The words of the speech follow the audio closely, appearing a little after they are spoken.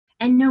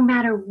And no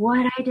matter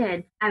what I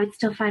did, I would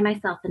still find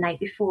myself the night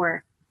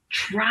before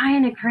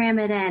trying to cram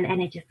it in,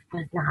 and it just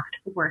was not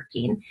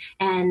working.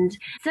 And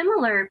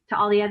similar to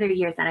all the other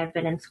years that I've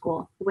been in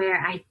school, where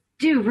I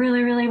do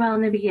really, really well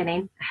in the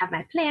beginning. I have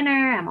my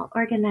planner, I'm all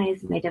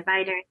organized, my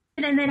divider,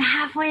 and then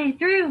halfway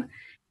through,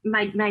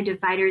 my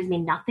dividers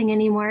mean nothing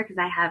anymore because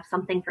I have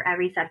something for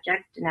every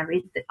subject and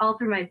all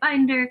through my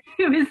binder.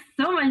 It was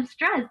so much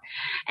stress.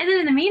 And then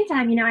in the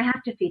meantime, I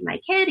have to feed my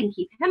kid and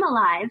keep him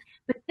alive.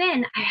 But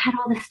then I had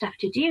all this stuff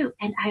to do,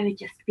 and I would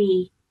just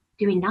be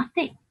doing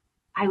nothing.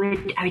 I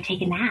would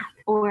take a nap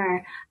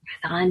or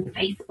on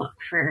Facebook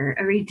for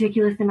a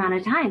ridiculous amount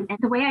of time. And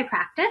the way I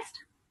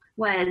practiced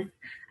was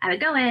I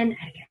would go in,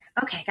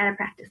 okay, I got to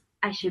practice.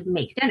 I should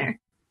make dinner.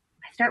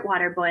 I start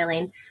water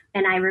boiling,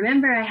 and I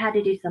remember I had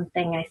to do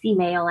something. I see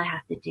mail I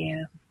have to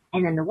do,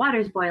 and then the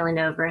water's boiling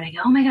over, and I go,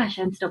 oh my gosh,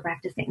 I'm still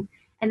practicing.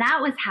 And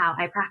that was how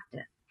I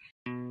practiced.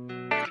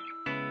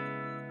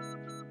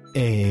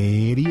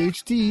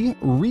 ADHD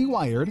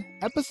Rewired,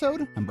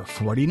 episode number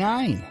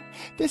 49.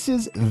 This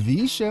is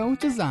the show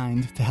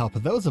designed to help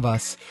those of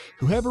us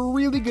who have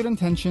really good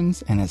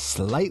intentions and a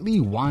slightly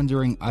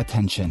wandering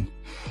attention.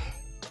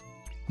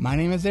 My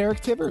name is Eric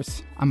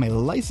Tivers. I'm a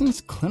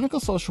licensed clinical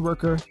social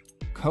worker,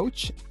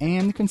 coach,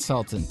 and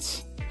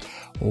consultant.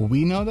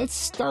 We know that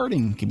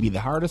starting can be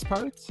the hardest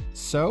part,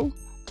 so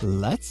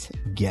let's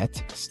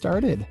get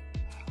started.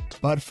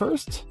 But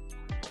first,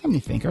 let me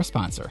thank our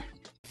sponsor.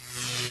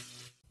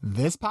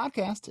 This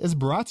podcast is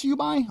brought to you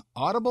by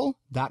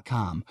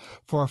Audible.com.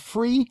 For a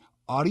free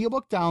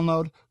audiobook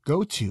download,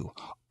 go to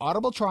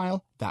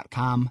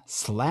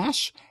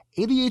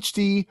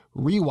audibletrial.com/ADHD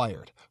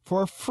Rewired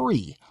for a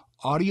free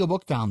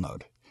audiobook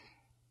download.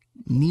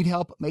 Need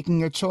help making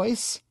your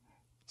choice?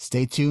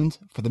 Stay tuned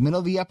for the middle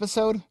of the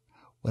episode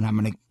when I'm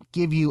going to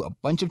give you a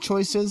bunch of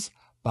choices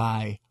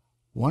by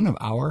one of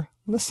our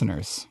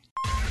listeners.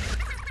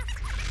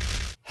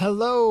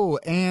 Hello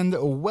and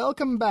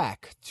welcome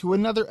back to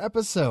another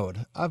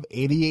episode of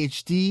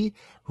ADHD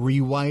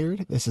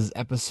Rewired. This is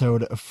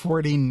episode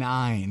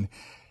 49.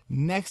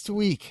 Next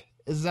week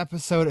is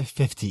episode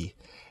 50.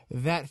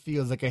 That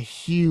feels like a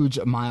huge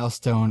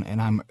milestone,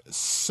 and I'm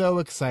so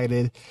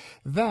excited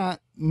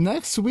that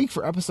next week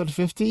for episode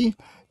 50,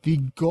 the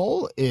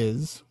goal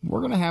is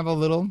we're going to have a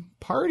little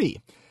party.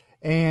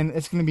 And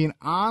it's going to be an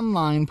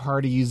online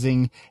party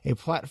using a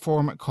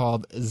platform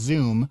called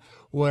Zoom,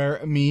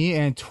 where me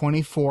and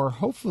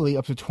hopefully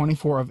up to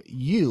 24 of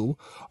you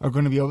are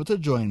going to be able to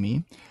join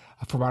me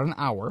for about an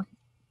hour.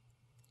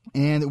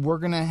 And we're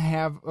going to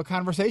have a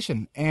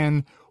conversation,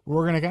 and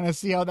we're going to kind of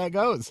see how that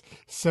goes.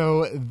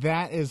 So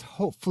that is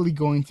hopefully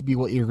going to be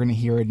what you're going to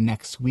hear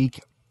next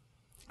week.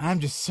 I'm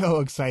just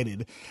so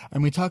excited.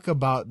 And we talk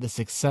about the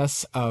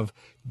success of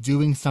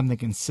doing something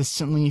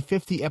consistently,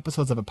 50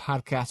 episodes of a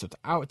podcast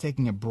without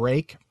taking a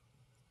break.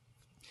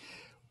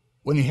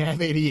 When you have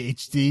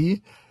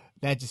ADHD,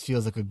 that just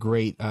feels like a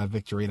great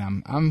victory,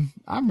 and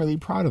I'm really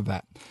proud of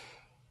that.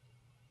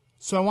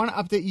 So I want to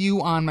update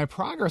you on my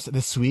progress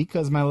this week,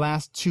 because my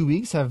last 2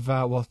 weeks have,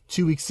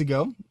 2 weeks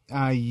ago,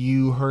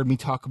 you heard me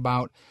talk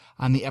about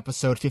on the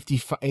episode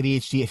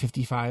ADHD at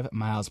 55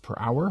 miles per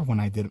hour when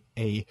I did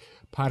a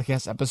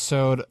podcast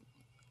episode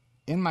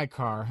in my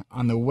car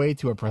on the way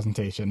to a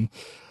presentation.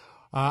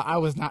 I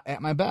was not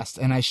at my best,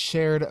 and I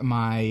shared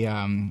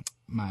my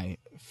my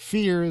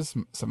fears,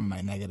 some of my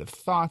negative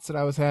thoughts that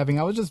I was having.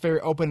 I was just very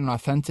open and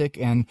authentic,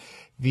 and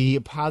the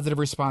positive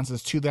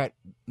responses to that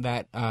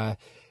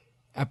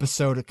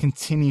episode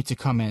continue to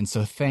come in.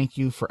 So thank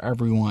you for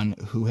everyone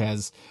who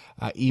has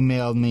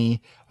emailed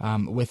me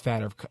with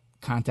that, or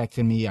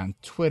contacted me on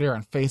Twitter,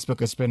 on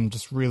Facebook. It's been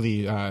just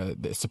really,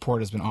 the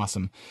support has been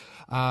awesome.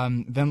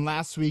 Then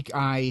last week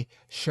I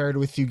shared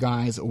with you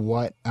guys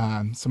what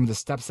some of the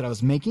steps that I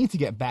was making to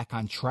get back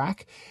on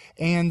track.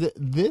 And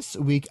this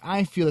week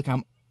I feel like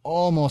I'm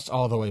almost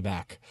all the way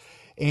back.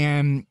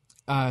 And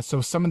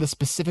so some of the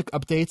specific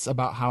updates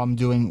about how I'm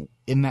doing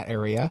in that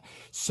area.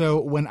 So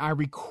when I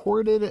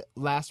recorded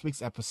last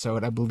week's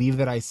episode, I believe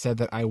that I said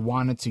that I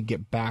wanted to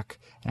get back,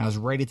 and I was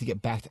ready to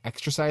get back to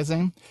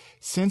exercising.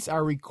 Since I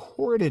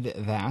recorded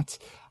that,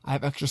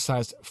 I've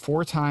exercised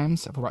 4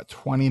 times for about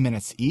 20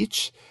 minutes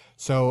each.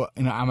 So,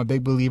 I'm a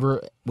big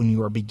believer when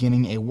you are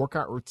beginning a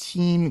workout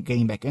routine,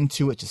 getting back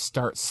into it, just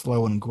start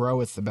slow and grow.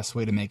 It's the best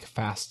way to make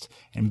fast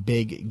and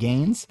big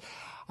gains.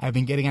 I've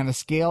been getting on the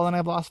scale, and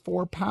I've lost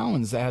 4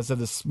 pounds. As of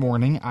this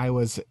morning, I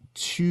was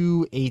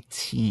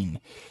 218.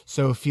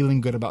 So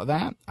feeling good about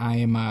that.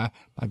 My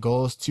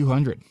goal is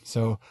 200.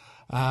 So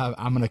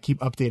I'm going to keep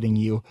updating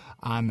you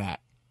on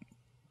that.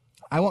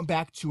 I went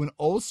back to an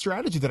old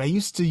strategy that I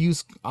used to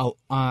use a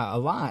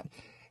lot,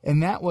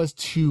 and that was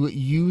to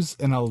use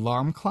an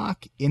alarm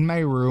clock in my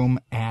room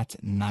at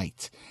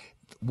night.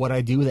 What I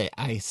do is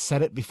I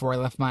set it before I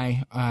left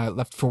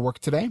for work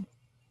today,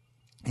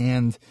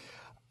 and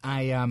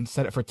I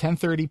set it for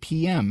 10:30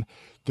 p.m.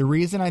 The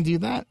reason I do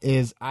that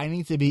is I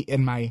need to be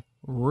in my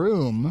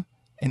room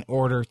in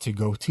order to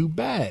go to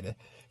bed.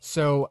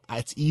 So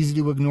it's easy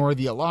to ignore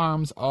the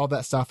alarms, all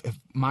that stuff. If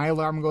my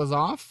alarm goes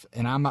off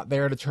and I'm not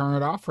there to turn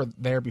it off or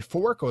there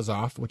before it goes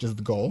off, which is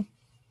the goal,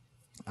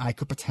 I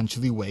could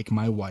potentially wake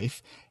my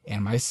wife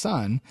and my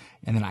son,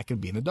 and then I could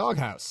be in the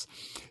doghouse.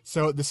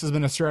 So this has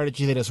been a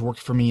strategy that has worked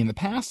for me in the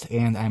past,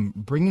 and I'm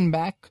bringing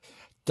back,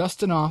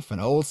 dusting off an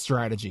old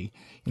strategy.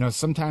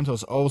 Sometimes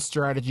those old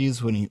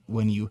strategies,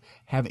 when you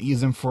haven't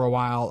used them for a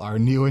while, are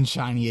new and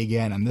shiny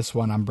again, and this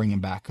one I'm bringing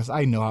back because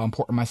I know how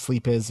important my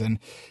sleep is, and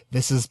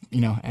this is,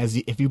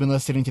 if you've been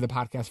listening to the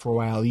podcast for a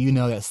while, you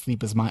know that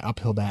sleep is my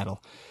uphill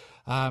battle.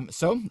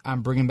 So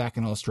I'm bringing back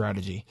an old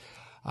strategy.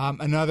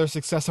 Another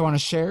success I want to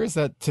share is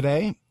that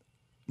today,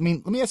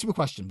 let me ask you a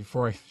question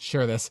before I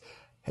share this.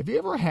 Have you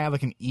ever had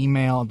like an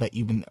email that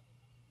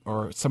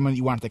or someone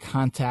you wanted to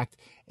contact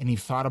and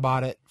you've thought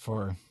about it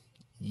for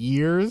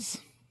years?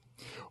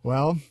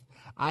 Well,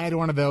 I had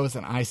one of those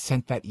and I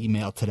sent that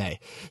email today.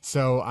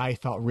 So I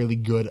felt really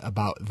good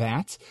about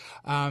that.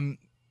 Some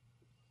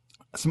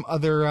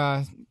other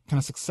kind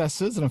of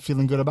successes that I'm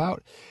feeling good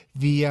about.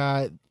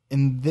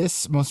 In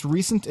this most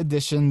recent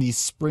edition, the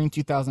spring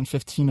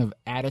 2015 of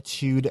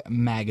Attitude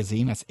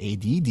magazine, that's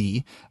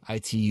ADD,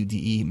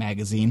 ITUDE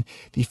magazine,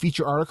 the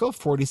feature article,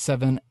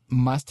 47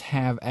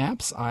 must-have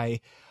apps, I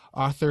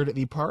authored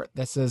the part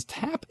that says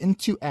tap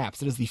into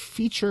apps. It is the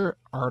feature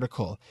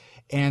article.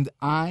 And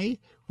I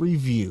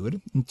reviewed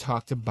and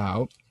talked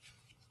about,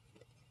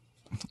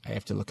 I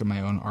have to look at my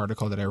own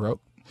article that I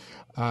wrote.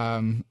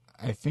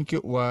 I think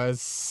it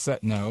was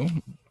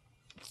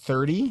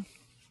 30.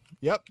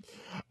 Yep.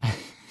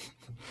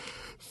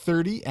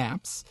 30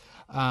 apps,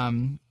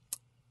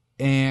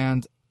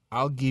 and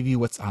I'll give you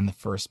what's on the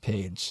first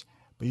page,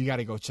 but you got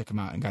to go check them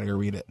out and got to go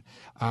read it.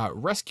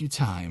 Rescue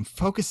Time,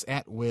 Focus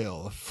at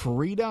Will,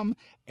 Freedom,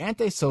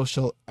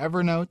 Antisocial,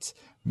 Evernote,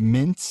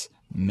 Mint,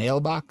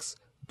 Mailbox,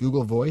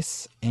 Google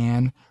Voice,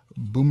 and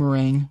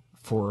Boomerang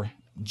for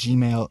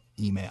Gmail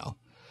email.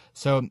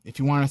 So if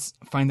you want to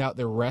find out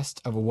the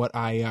rest of what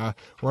I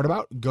wrote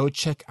about, go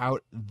check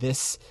out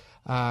this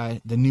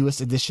the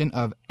newest edition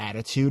of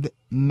Attitude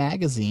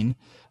magazine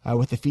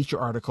with the feature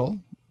article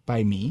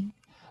by me.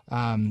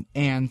 And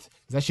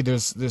actually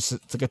it's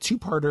like a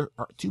two-part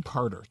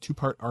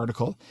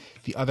article.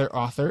 The author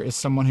author is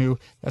someone who,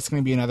 that's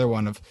going to be another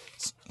one of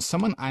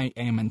someone I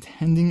am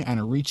intending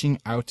on reaching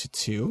out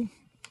to.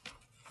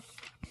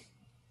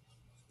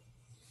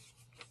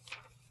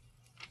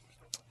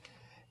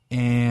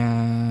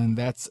 And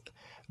that's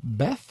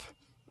Beth.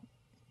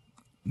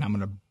 Now I'm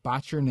going to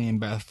botch your name,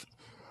 Beth.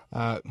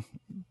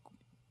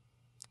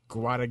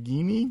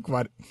 Guadagnini.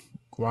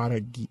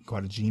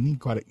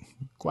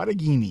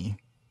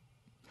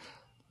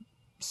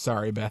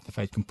 Sorry, Beth, if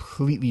I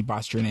completely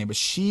botched your name, but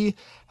she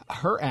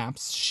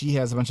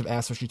has a bunch of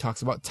apps where she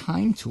talks about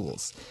time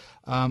tools.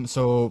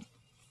 So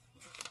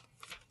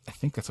I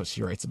think that's what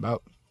she writes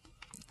about.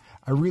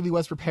 I really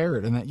was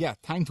prepared, and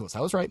time tools. I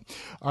was right.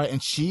 All right,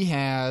 and she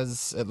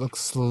has, it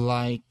looks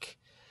like,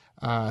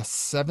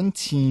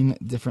 17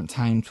 different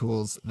time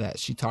tools that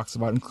she talks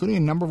about, including a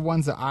number of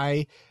ones that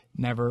I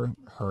never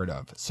heard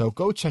of. So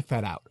go check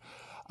that out.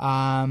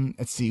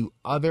 Let's see,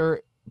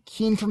 other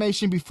key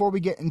information before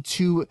we get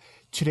into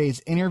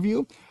today's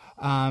interview.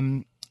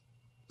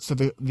 So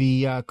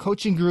the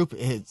coaching group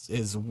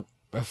is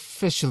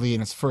officially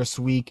in its first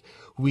week.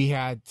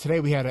 Today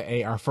we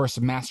had our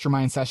first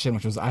mastermind session,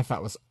 which I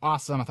thought was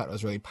awesome. I thought it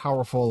was really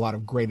powerful. A lot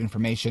of great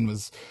information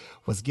was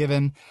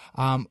given.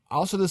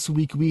 Also this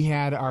week we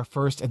had our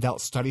first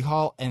adult study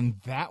hall, and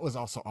that was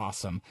also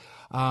awesome.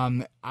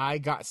 I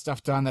got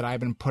stuff done that I've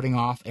been putting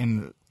off,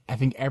 and I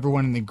think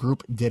everyone in the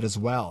group did as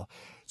well.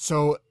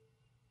 So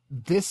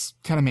this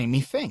kind of made me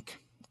think,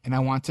 and I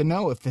want to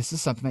know if this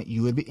is something that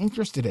you would be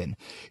interested in.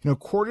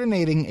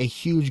 Coordinating a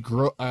huge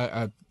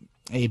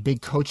a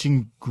big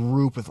coaching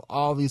group with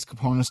all these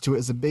components to it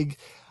is a big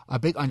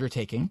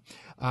undertaking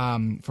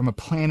from a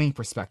planning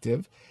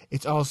perspective.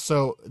 It's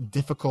also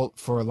difficult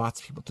for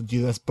lots of people to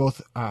do this,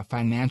 both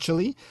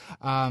financially,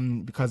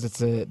 because it's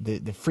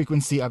the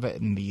frequency of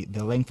it and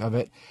the length of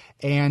it,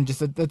 and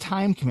just the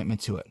time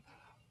commitment to it.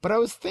 But I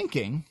was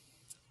thinking,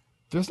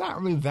 there's not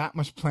really that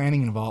much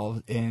planning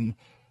involved in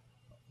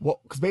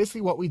because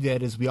basically what we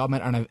did is we all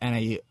met on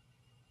a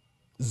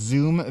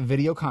Zoom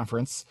video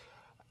conference,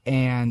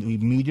 and we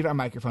muted our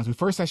microphones. We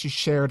first actually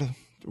shared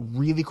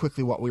really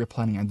quickly what we were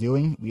planning on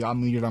doing. We all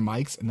muted our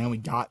mics, and then we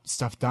got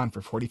stuff done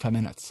for 45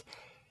 minutes.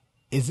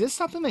 Is this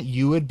something that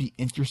you would be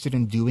interested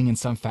in doing in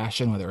some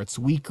fashion, whether it's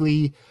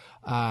weekly,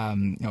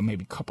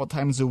 maybe a couple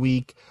times a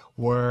week,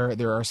 where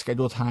there are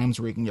scheduled times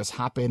where you can just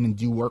hop in and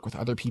do work with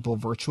other people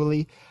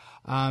virtually?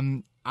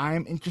 I'm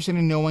interested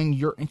in knowing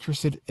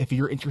if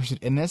you're interested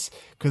in this,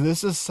 because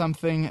this is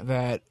something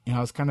that, I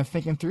was kind of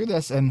thinking through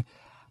this, and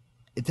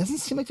it doesn't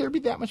seem like there'd be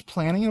that much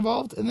planning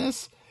involved in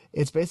this.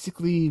 It's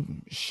basically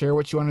share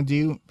what you want to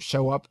do,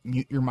 show up,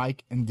 mute your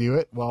mic, and do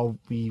it while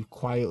we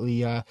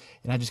quietly, and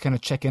I just kind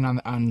of check in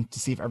on to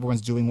see if everyone's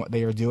doing what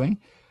they are doing.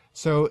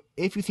 So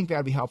if you think that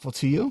would be helpful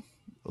to you,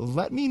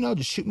 let me know.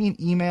 Just shoot me an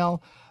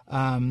email.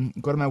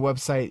 go to my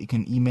website. You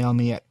can email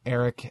me at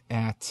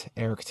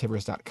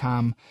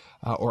eric@erictivers.com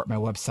or at my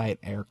website,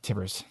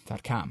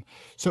 erictivers.com.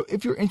 So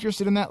if you're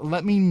interested in that,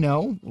 let me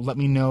know. Let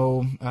me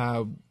know,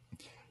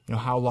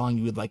 how long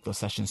you would like those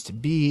sessions to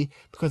be,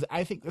 because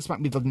I think this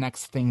might be the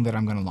next thing that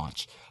I'm going to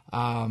launch,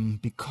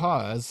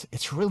 because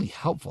it's really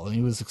helpful. And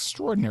it was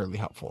extraordinarily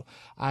helpful.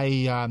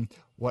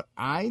 What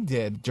I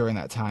did during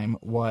that time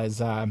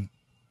was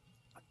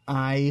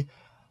I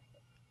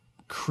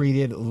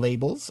created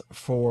labels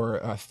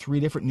for 3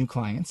 different new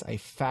clients. I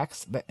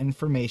faxed the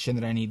information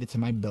that I needed to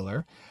my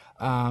biller,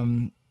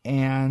 and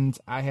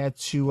I had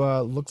to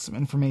look some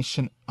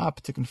information up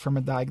to confirm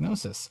a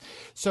diagnosis.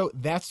 So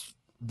that's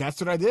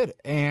what I did,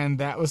 and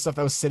that was stuff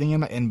that was sitting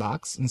in my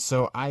inbox, and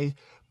so I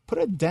put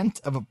a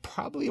dent of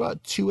probably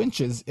about 2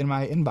 inches in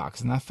my inbox,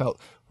 and that felt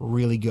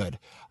really good.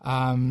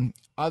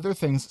 Other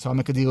things, so I'll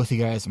make a deal with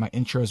you guys. My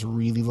intro is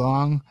really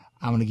long.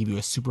 I'm going to give you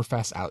a super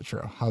fast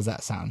outro. How's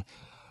that sound?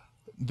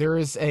 There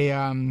is a,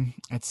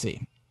 let's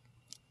see.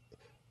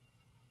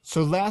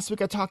 So last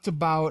week I talked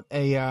about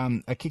a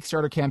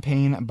Kickstarter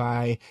campaign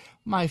by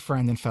my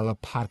friend and fellow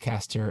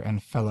podcaster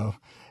and fellow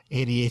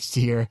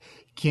ADHDer,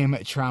 Kim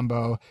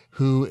Trombo,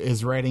 who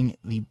is writing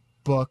the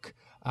book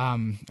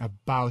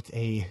about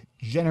a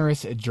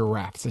generous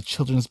giraffe. It's a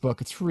children's book.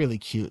 It's really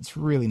cute. It's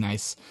really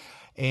nice.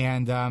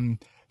 And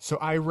so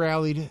I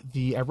rallied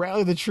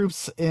the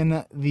troops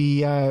in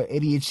the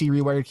ADHD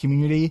Rewired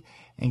community,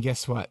 and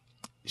guess what?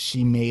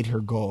 She made her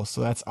goal, so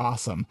that's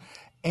awesome.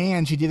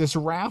 And she did this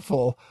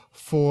raffle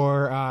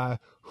for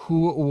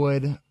who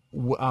would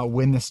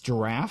win this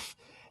giraffe,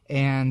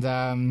 and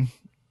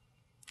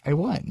I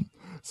won.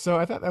 So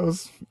I thought that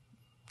was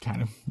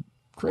kind of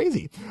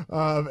crazy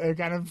and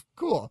kind of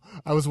cool.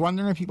 I was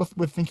wondering if people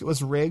would think it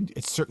was rigged.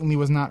 It certainly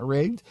was not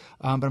rigged,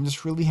 but I'm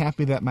just really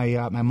happy that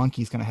my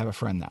monkey's going to have a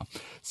friend now.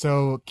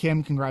 So,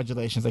 Kim,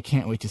 congratulations. I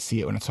can't wait to see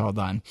it when it's all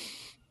done.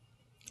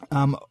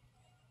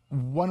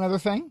 One other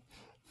thing.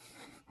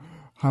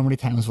 How many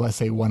times will I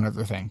say one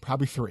other thing?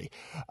 Probably 3.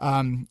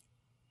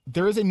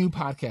 There is a new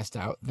podcast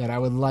out that I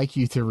would like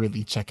you to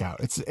really check out.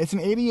 It's an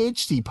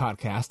ADHD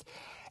podcast.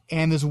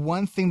 And there's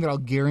one thing that I'll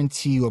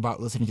guarantee you about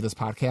listening to this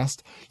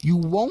podcast. You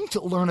won't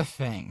learn a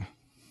thing,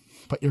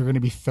 but you're going to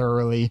be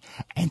thoroughly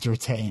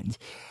entertained.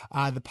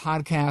 The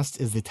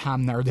podcast is the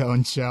Tom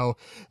Nardone Show.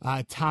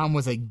 Tom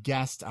was a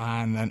guest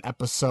on an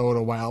episode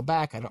a while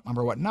back. I don't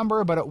remember what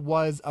number, but it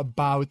was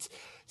about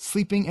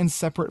sleeping in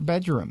separate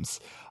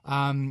bedrooms.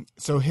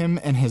 So him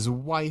and his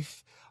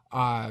wife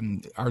are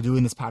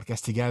doing this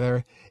podcast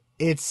together.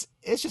 It's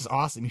just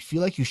awesome. You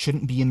feel like you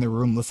shouldn't be in the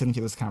room listening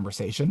to this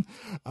conversation.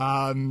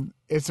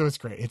 It's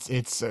great.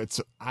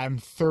 It's I'm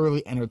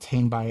thoroughly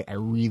entertained by it. I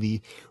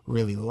really,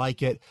 really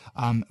like it.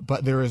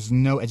 But there is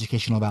no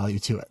educational value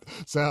to it.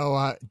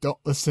 So don't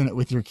listen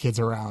with your kids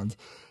around.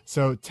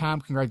 So Tom,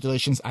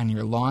 congratulations on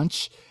your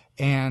launch.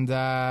 And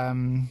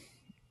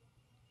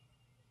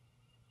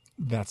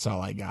that's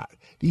all I got.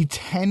 The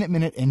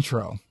 10-minute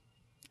intro.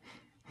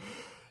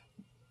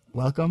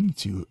 Welcome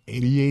to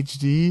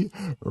ADHD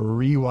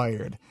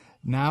Rewired.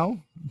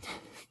 Now,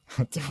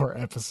 to our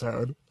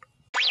episode.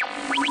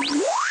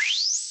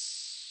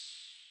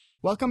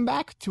 Welcome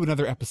back to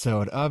another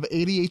episode of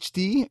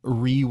ADHD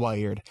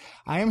Rewired.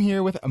 I am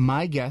here with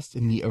my guest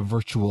in the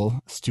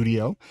virtual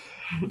studio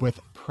with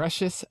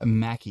Precious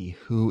Mackey,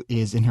 who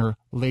is in her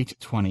late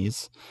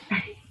 20s.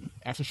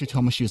 After she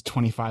told me she was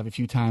 25 a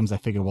few times, I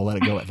figured we'll let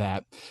it go at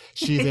that.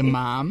 She's a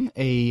mom,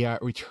 a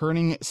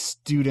returning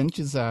student.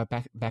 She's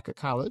back at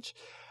college.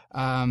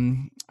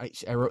 I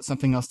wrote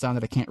something else down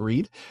that I can't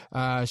read.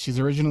 She's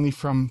originally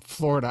from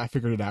Florida. I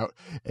figured it out.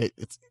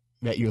 It's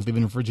that you live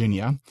in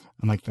Virginia.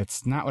 I'm like,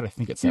 that's not what I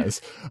think it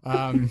says.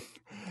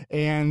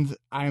 And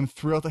I'm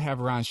thrilled to have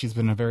her on. She's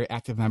been a very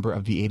active member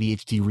of the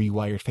ADHD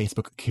Rewired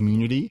Facebook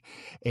community.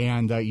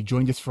 And you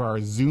joined us for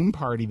our Zoom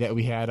party that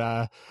we had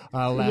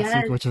last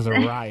week, which was a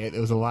riot. It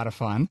was a lot of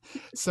fun.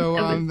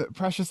 So,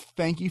 Precious,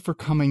 thank you for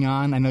coming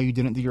on. I know you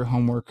didn't do your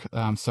homework,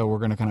 so we're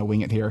going to kind of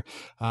wing it here.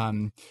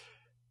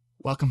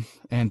 Welcome,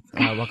 and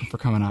welcome for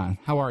coming on.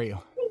 How are you?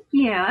 Thank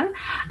you. I'm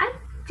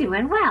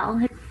doing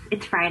well.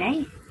 It's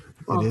Friday.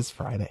 It is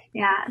Friday.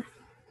 Yeah.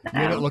 You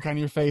had that look on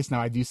your face. Now,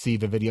 I do see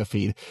the video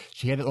feed.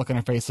 She had that look on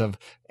her face of,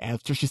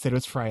 after she said it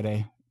was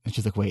Friday, and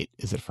she's like, wait,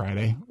 is it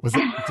Friday?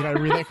 Did I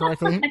read that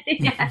correctly?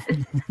 Yes.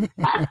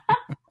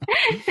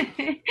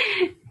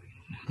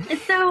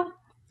 So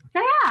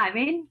yeah, I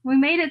mean, we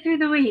made it through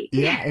the week.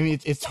 Yeah, I mean,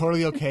 it's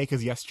totally okay,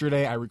 because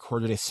yesterday I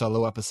recorded a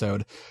solo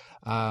episode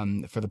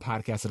for the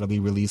podcast that'll be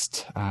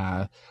released.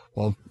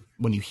 Well,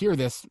 when you hear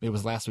this, it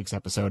was last week's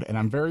episode, and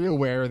I'm very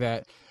aware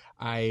that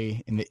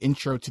in the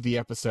intro to the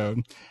episode,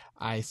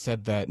 I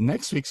said that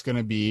next week's going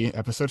to be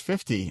episode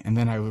 50. And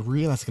then I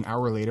realized an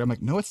hour later, I'm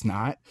like, no, it's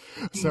not.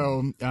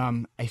 So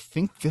I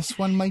think this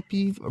one might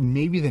be, or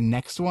maybe the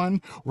next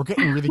one. We're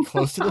getting really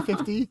close to the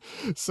 50.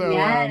 So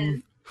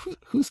Yes.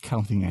 Who's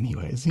counting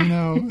anyways,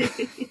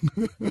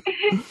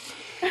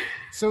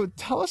 So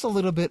tell us a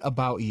little bit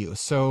about you.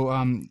 So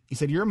you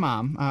said you're a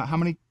mom. How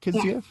many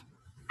kids do you have?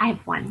 I have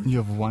one. You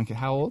have one kid.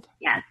 How old?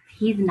 Yes.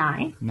 He's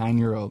 9.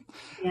 9-year-old.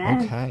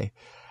 Yeah. Okay.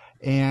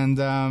 And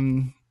do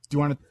you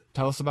want to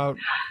tell us about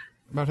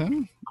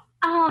him?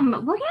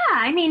 Well, yeah.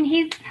 I mean,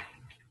 he's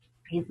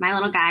my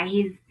little guy.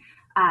 He's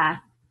uh,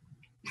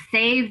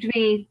 saved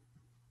me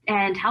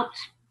and helped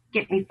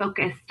get me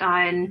focused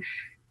on,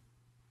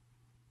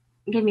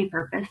 give me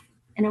purpose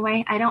in a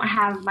way. I don't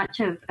have much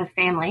of a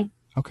family.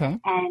 Okay.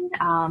 And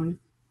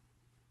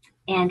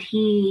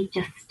he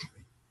just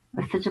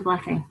was such a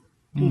blessing.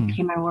 He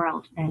became my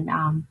world, and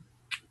I'm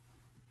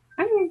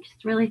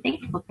just really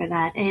thankful for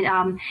that.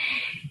 And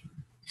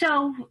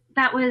so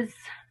that was,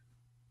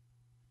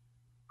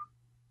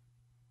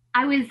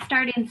 I was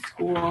starting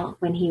school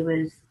when he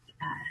was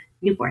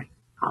newborn,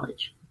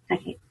 college,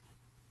 second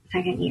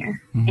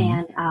year,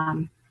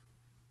 and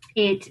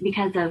it,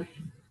 because of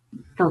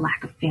the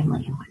lack of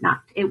family and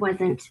whatnot, it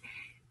wasn't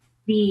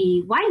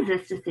the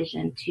wisest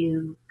decision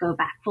to go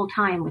back full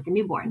time with a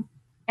newborn,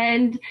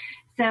 and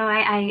so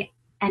I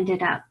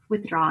ended up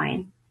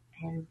withdrawing.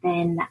 And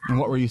then And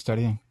what were you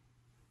studying?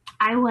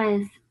 I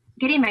was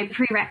getting my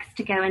prereqs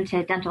to go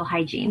into dental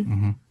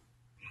hygiene,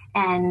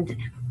 and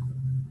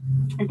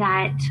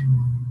that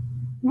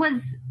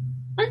was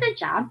a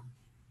job.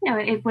 You know,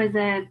 it was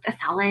a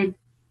solid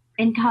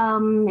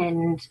income,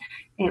 and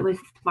it was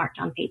smart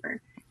on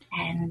paper.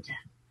 And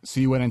so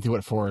you went into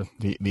it for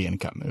the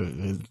income,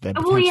 the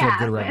potential well, yeah, of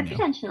good revenue.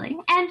 potentially.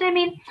 And I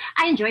mean,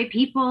 I enjoy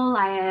people.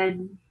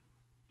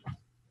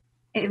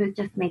 It was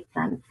just made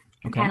sense.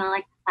 Okay. Kind of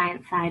like the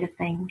science side of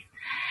things.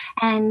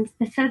 And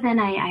so then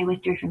I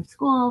withdrew from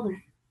school. Was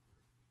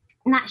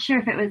not sure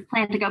if it was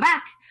planned to go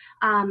back.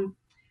 I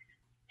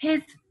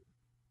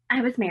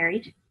was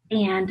married,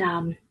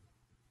 and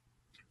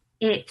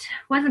it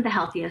wasn't the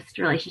healthiest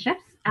relationships.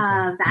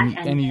 That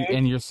ended.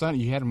 And your son,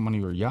 you had him when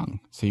you were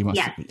young, so you must.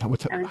 Yes.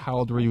 How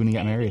old were you when you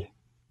got married?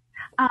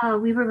 I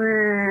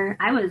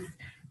was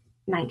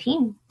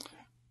 19.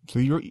 So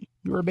you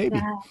were a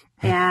baby.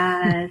 Yeah.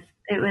 Yes,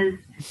 it was.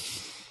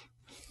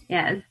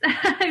 Yes,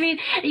 I mean,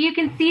 you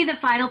can see the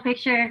final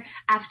picture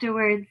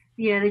afterwards.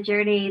 You know, the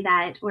journey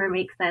where it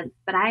makes sense.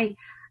 But I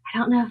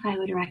don't know if I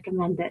would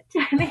recommend it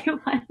to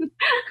anyone.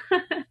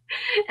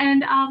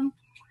 and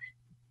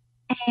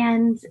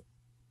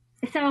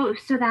so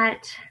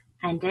that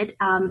ended.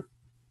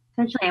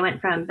 Essentially, I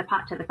went from the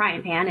pot to the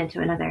frying pan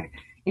into another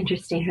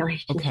interesting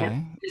relationship.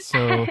 Okay,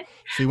 so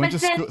you went to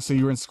school. So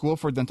you were in school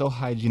for dental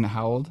hygiene.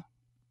 How old?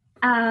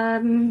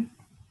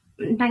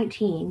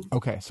 19.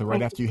 Okay, so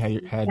right after you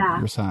had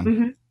your son.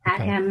 Mm-hmm.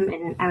 Had him,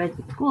 and I was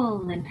in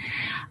school, and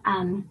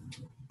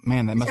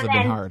man, that must have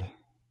been hard.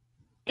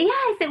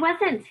 Yes, it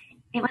wasn't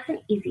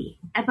easy,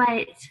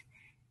 but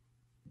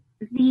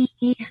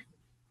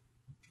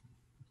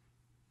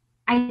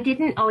I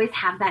didn't always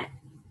have that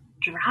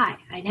drive.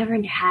 I never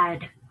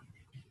had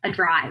a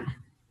drive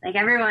like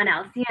everyone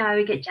else. You know, I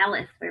would get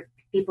jealous where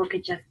people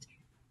could just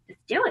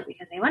do it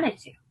because they wanted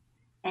to,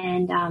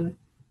 and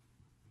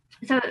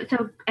so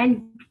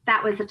and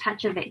that was a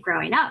touch of it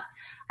growing up.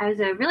 I was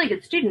a really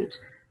good student,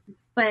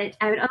 but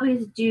I would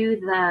always do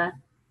the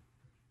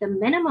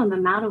minimum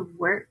amount of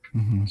work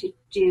to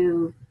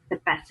do the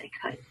best I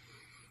could.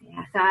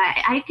 Yeah, so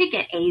I could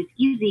get A's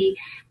easy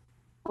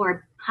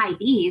or high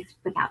B's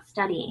without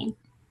studying,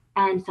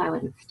 and so I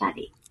wouldn't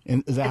study.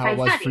 And is that how it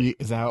was for you?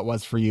 Is that how it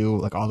was for you,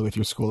 like all the way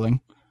through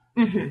schooling?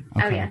 Mm-hmm.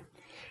 Okay. Oh yeah.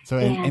 So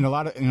in a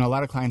lot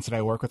of clients that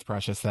I work with,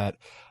 Precious, that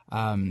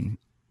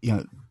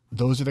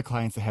those are the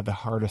clients that have the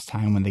hardest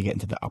time when they get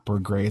into the upper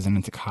grades and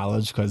into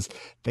college, because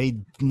they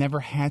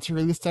never had to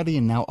really study,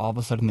 and now all of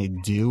a sudden they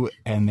do,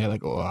 and they're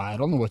like, oh, I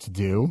don't know what to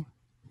do.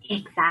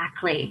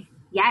 Exactly.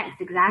 Yes,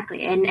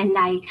 exactly. And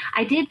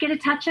I did get a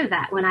touch of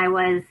that when I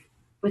was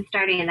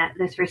starting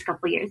those first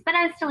couple of years, but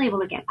I was still able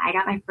to get by. I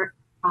got my first,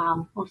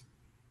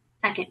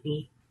 second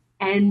B,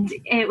 and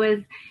it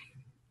was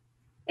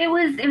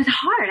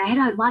hard. I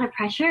had a lot of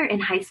pressure in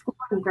high school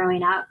and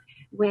growing up,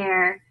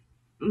 where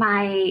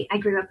I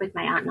grew up with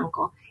my aunt and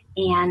uncle,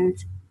 and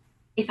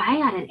if I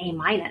got an A-,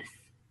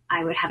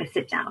 I would have a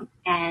sit down,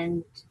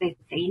 and they'd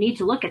say, you need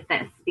to look at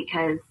this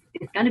because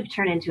it's going to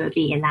turn into a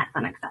B, and that's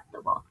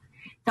unacceptable.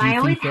 So I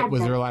always had.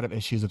 Was there a lot of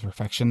issues with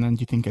perfection then,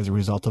 do you think, as a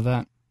result of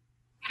that?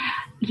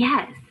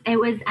 Yes, it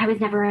was. I was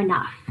never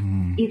enough,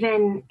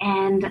 even,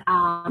 and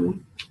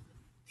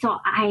so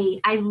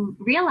I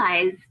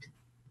realized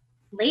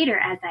later,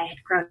 as I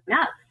had grown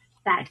up,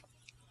 that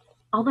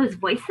all those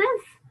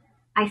voices,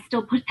 I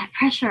still put that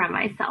pressure on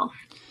myself.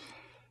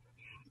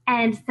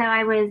 And so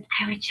I would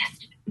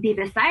just be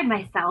beside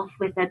myself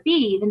with a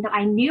B, even though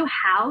I knew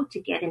how to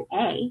get an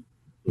A.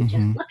 You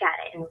just look at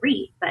it and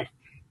read. But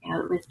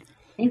it was,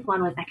 I think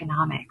one was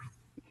economics.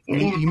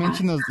 You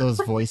mentioned those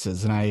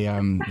voices, and I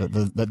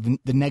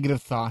the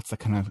negative thoughts that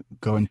kind of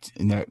go in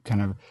that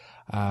kind of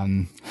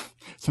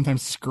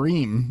sometimes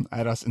scream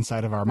at us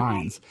inside of our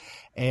minds.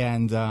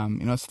 And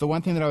it's the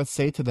one thing that I would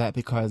say to that,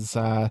 because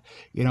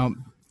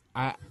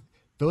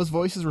those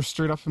voices were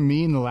stirred up in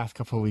me in the last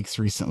couple of weeks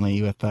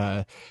recently with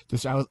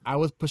just I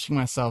was pushing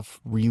myself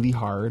really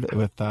hard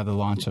with the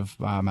launch of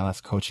my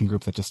last coaching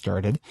group that just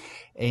started,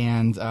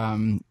 and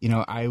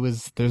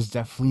there's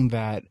definitely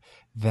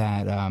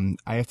that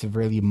I have to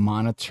really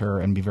monitor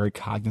and be very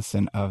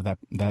cognizant of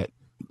that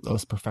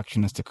those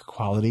perfectionistic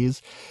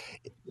qualities.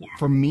 Yeah.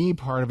 For me,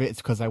 part of it is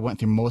because I went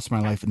through most of my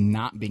life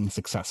not being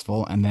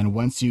successful, and then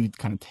once you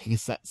kind of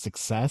taste that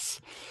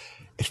success,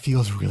 it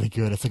feels really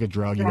good. It's like a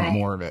drug; you want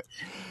more of it.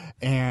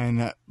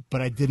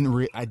 But I didn't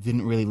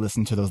really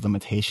listen to those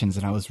limitations,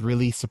 and I was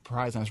really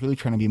surprised. I was really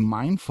trying to be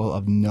mindful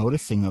of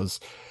noticing those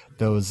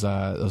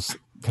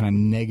kind of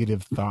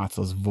negative thoughts,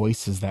 those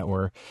voices that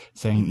were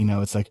saying,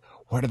 it's like,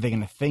 what are they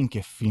going to think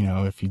if you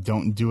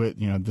don't do it,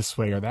 this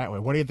way or that way?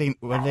 What are they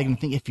going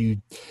to think if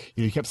you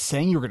kept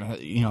saying you were going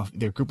to,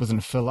 their group was going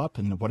to fill up,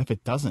 and what if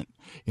it doesn't?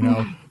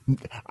 No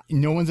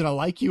one's going to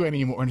like you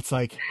anymore. And it's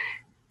like,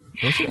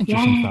 those are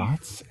interesting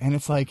thoughts. And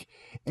it's like,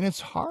 and it's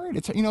hard.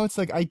 It's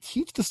like I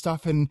teach the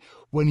stuff, and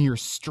when you're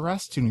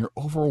stressed and you're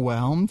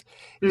overwhelmed,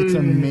 it's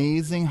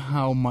amazing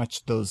how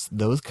much those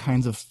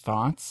kinds of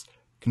thoughts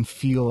can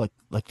feel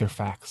like they're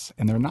facts,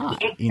 and they're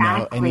not, and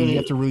you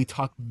have to really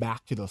talk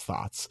back to those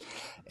thoughts.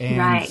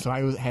 And so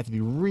I had to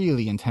be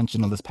really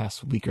intentional this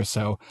past week or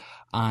so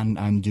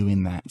on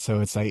doing that. So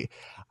it's like,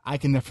 I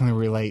can definitely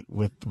relate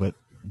with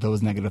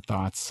those negative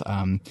thoughts.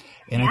 And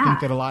I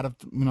think that a lot of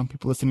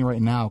people listening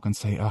right now can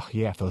say, oh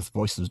yeah, if those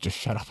voices just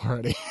shut up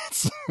already.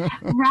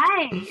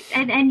 Right.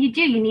 And you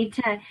need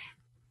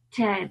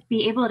to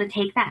be able to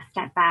take that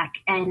step back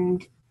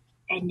and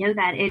know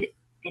that it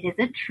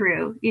isn't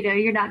true.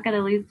 You're not going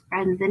to lose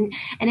friends, and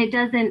it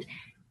doesn't,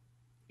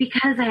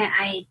 because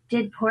I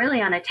did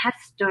poorly on a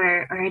test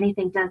or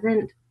anything,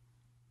 doesn't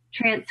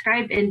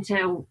transcribe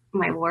into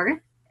my worth.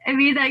 I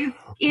mean,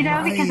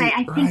 because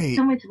I think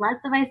so much less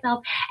of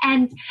myself,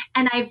 and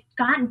I've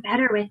gotten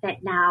better with it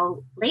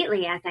now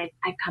lately as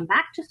I've come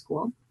back to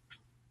school.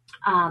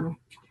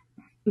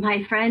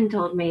 My friend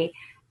told me,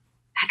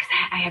 because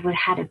I would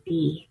have had a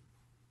B,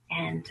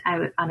 and I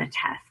was on a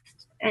test,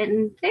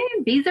 and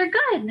B's are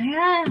good.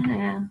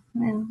 Yeah.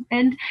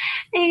 And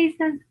he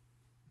says,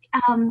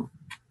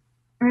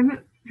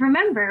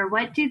 remember,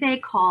 what do they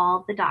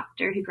call the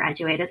doctor who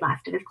graduated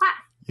last of his class?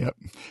 Yep.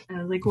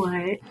 I was like,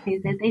 what? He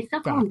said, they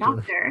still call him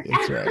doctor.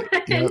 That's right.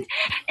 Yep.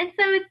 and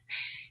so it's,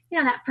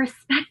 that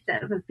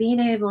perspective of being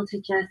able to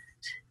just,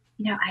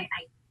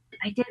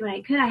 I did what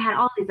I could. I had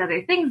all these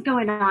other things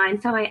going on,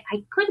 so I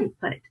couldn't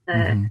put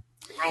the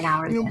 9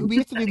 hours in. We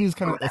have to do these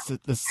kind of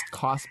this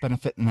cost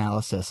benefit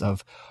analysis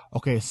of,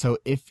 okay, so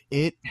if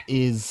it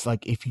is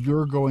like, if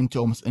you're going to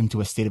almost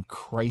into a state of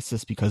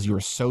crisis because you were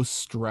so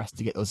stressed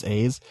to get those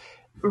A's,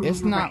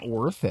 it's not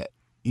worth it.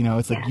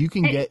 It's like you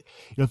can get,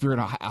 if you're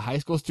a high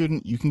school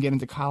student, you can get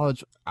into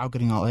college without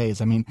getting all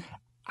A's. I mean,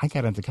 I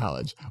got into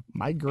college.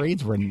 My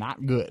grades were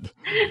not good.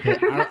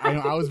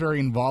 I was very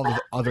involved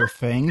with other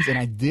things, and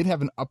I did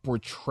have an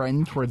upward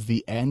trend towards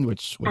the end,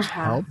 which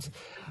helped.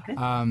 But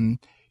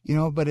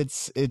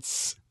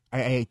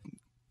I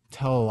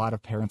tell a lot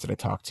of parents that I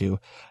talk to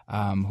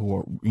who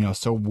are,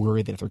 so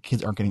worried that if their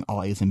kids aren't getting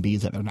all A's and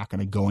B's, that they're not going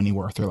to go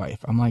anywhere with their life.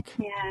 I'm like,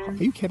 are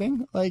you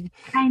kidding? Like,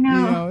 I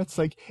know. It's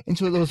like, and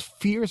so those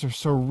fears are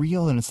so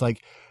real. And it's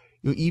like,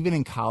 even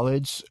in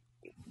college,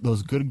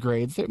 those good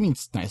grades, I mean,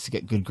 it's nice to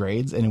get good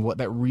grades. And what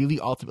that really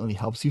ultimately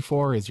helps you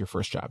for is your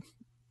first job.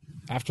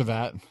 After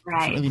that, it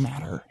doesn't really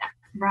matter.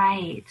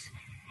 Right.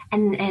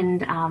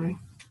 And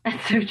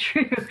that's so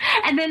true.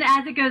 And then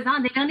as it goes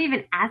on, they don't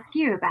even ask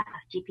you about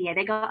GPA.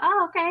 They go,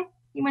 oh, okay,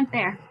 you went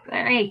there.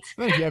 Great.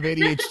 If you have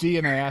ADHD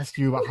and I ask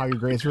you about how your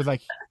grades were,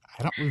 like,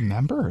 I don't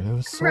remember. It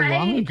was so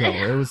long ago.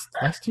 It was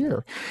last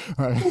year.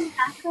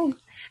 Exactly.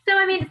 So,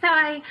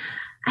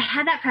 I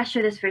had that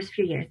pressure this first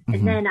few years.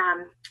 And then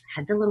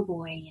had the little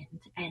boy,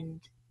 and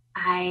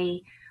I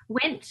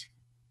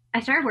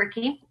started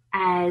working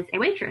as a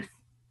waitress.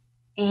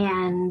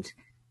 And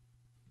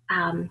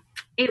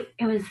it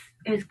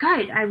was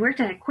good. I worked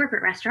at a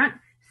corporate restaurant,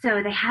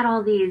 so they had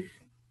all these,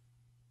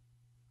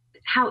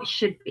 how it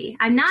should be.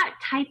 I'm not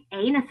type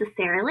A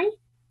necessarily,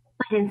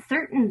 but in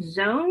certain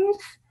zones,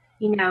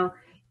 it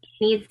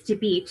needs to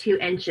be 2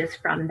 inches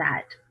from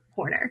that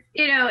corner.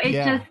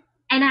 Just,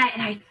 and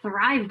I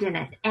thrived in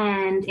it,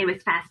 and it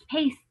was fast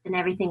paced, and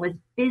everything was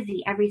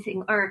busy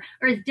or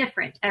is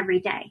different every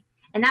day.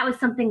 And that was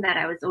something that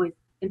I was always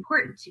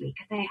important to me,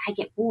 because I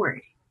get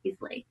bored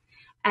easily.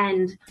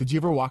 And did you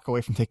ever walk away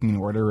from taking an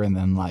order and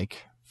then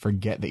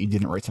forget that you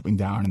didn't write something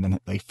down, and then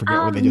forget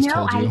what they just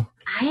told you?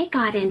 I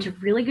got into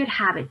really good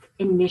habits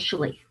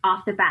initially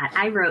off the bat.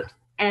 I wrote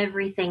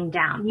everything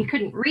down. You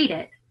couldn't read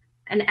it.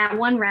 And at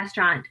one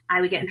restaurant,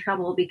 I would get in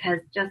trouble because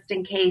just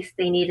in case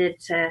they needed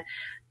to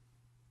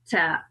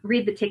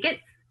read the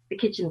tickets, the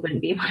kitchen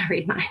wouldn't be able to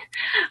read mine.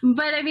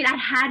 But I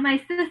had my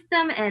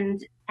system,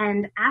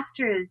 and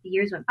after the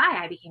years went by,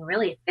 I became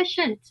really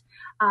efficient.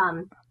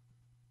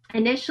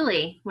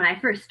 Initially, when I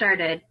first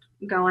started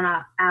going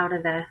out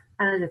of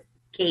the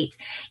gate,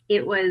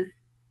 I was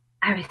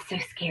so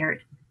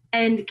scared,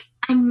 and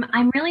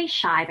I'm really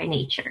shy by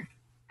nature.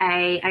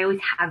 I always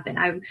have been.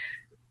 I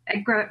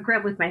grew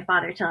up with my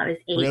father till I was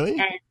 8.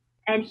 Really?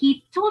 And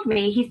he told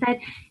me, he said,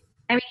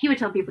 I mean, he would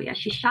tell people, yeah,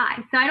 she's shy.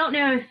 So I don't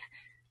know if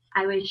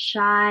I was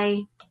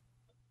shy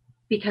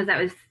because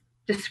I was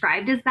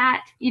described as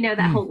that,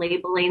 that whole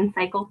labeling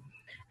cycle.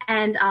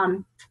 And,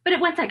 but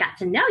once I got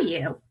to know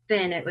you,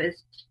 then it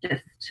was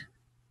just,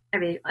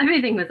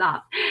 everything was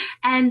off.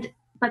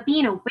 But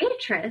being a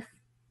waitress,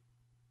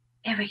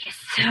 it would get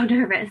so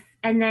nervous.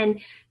 And then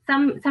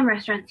some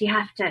restaurants, you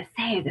have to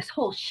say this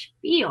whole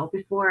spiel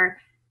before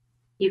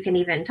you can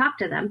even talk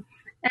to them.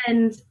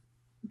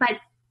 But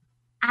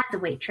as a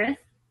waitress,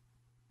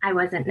 I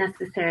wasn't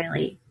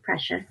necessarily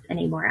precious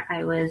anymore.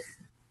 I was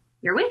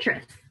your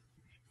waitress.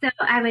 So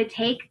I would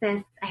take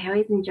this, I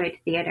always enjoyed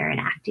theater and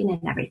acting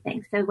and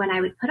everything. So when I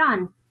would put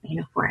on the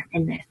uniform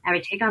in this, I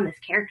would take on this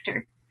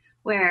character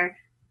where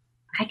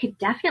I could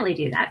definitely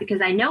do that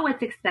because I know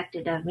what's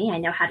expected of me. I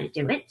know how to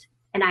do it.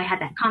 And I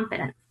had that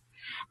confidence.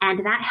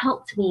 And that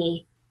helped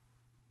me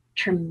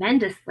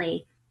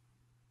tremendously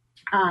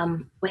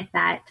with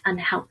that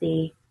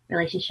unhealthy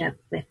relationship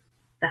with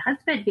the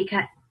husband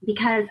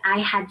because I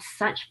had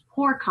such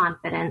poor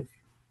confidence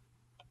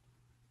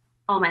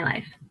all my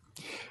life.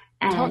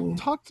 And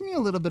talk to me a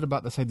little bit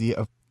about this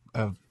idea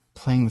of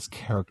playing this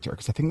character,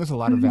 because I think there's a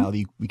lot of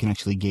value we can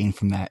actually gain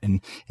from that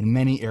in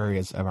many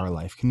areas of our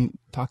life. Can you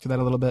talk to that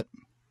a little bit?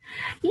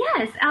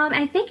 Yes,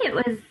 I think it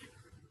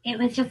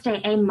was just a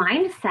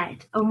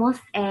mindset,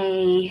 almost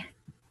a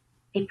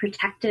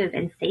protective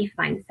and safe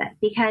mindset.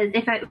 Because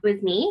if it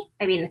was me,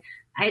 I mean,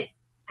 at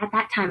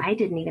that time I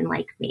didn't even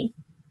like me.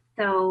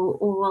 So,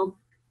 well,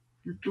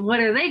 what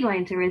are they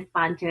going to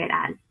respond to it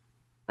as?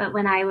 But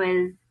when I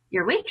was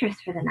your waitress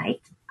for the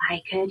night,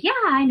 I could,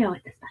 I know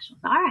what the specials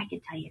are. I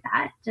can tell you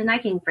that. And I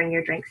can bring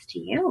your drinks to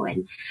you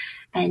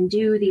and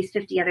do these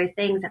 50 other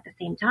things at the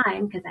same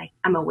time because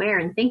I'm aware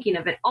and thinking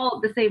of it all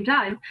at the same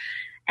time.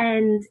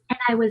 And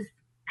I was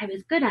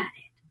good at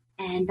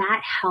it. And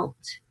that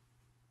helped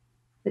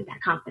with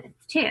that confidence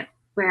too,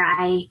 where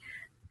I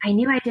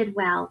knew I did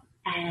well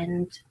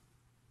and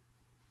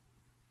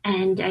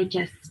I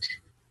just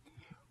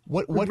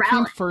what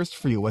came first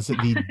for you? Was it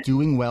the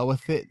doing well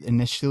with it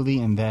initially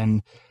and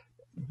then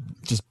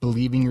just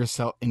believing in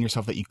yourself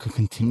that you could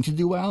continue to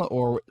do well,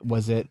 or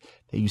was it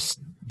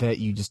that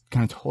you just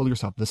kind of told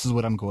yourself this is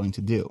what I'm going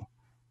to do?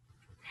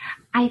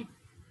 I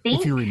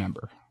think if you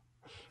remember,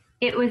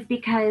 it was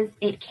because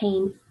it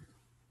came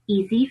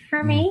easy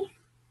for me.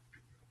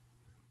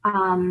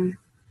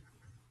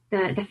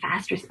 The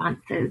fast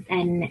responses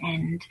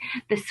and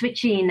the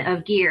switching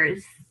of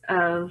gears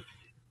of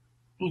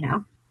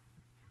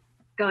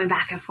going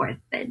back and forth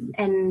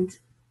and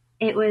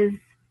it was,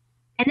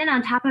 and then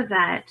on top of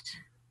that,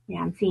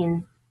 I'm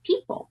seeing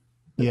people.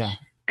 Yeah.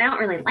 I don't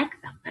really like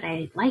them, but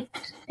I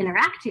liked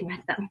interacting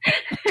with them.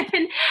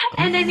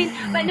 and I mean,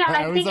 but no,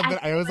 I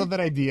always love that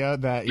idea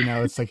that,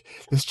 it's like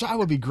this job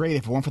would be great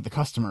if it weren't for the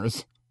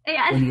customers.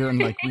 Yeah. When you're in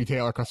like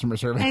retail or customer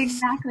service.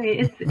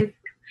 Exactly.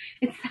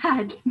 It's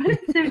sad, but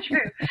it's so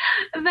true.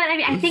 But I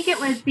mean, I think it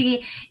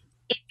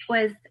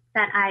was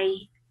that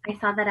I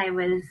saw that I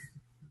was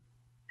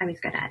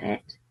good at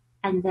it.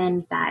 And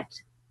then that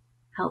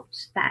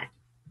helped that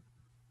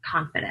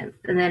confidence.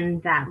 And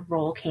then that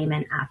role came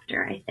in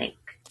after, I think.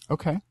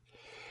 Okay.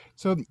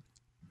 So,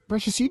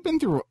 Precious, you've been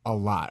through a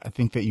lot. I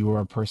think that you are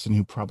a person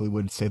who probably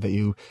would say that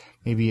you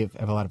maybe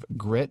have a lot of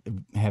grit,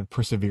 have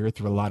persevered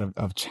through a lot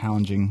of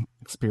challenging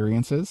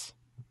experiences.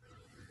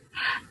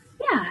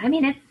 Yeah, I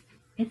mean,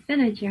 it's been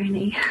a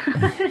journey.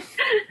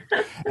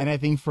 And I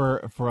think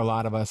for a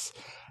lot of us,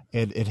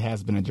 it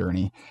has been a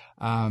journey.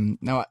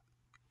 Now,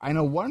 I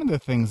know one of the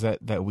things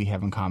that we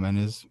have in common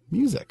is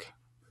music.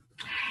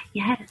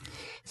 Yes.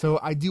 So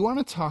I do want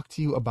to talk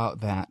to you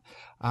about that.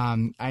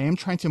 I am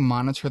trying to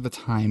monitor the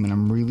time, and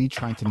I'm really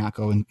trying to not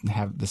go and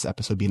have this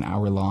episode be an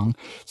hour long.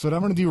 So what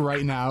I'm going to do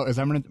right now is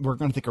we're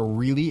going to take a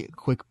really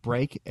quick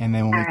break, and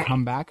then when we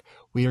come back,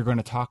 we are going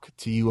to talk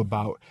to you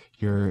about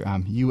your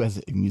you as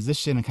a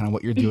musician and kind of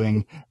what you're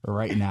doing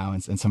right now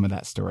and some of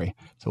that story.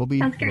 So we'll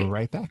be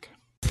right back.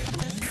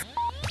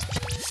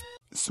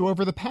 So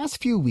over the past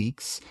few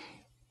weeks,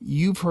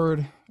 you've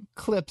heard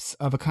clips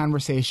of a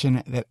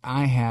conversation that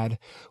I had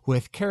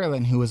with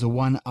Carolyn, who is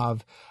one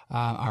of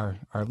our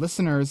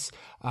listeners,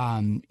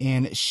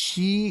 and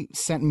she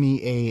sent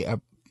me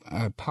a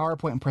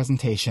PowerPoint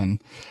presentation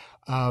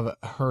of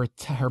her.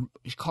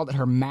 She called it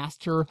her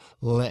master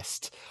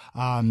list,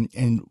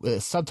 and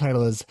the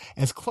subtitle is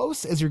 "As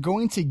Close as You're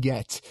Going to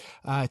Get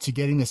to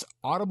Getting This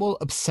Audible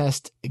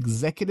Obsessed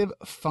Executive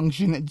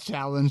Function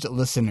Challenge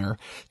Listener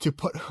to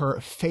Put Her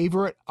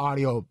Favorite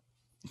Audio."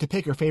 To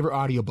pick her favorite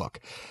audiobook.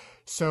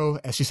 So,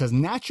 as she says,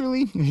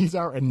 naturally, these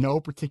are in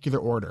no particular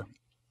order.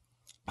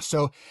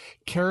 So,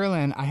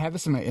 Carolyn, I have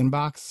this in my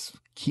inbox,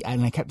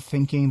 and I kept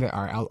thinking that,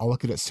 all right, I'll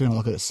look at it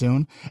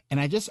soon,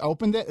 And I just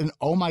opened it, and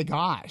oh my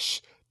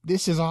gosh,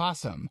 this is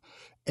awesome.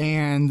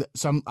 And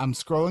so I'm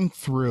scrolling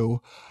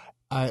through,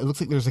 it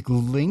looks like there's like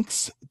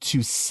links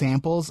to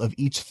samples of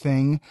each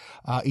thing,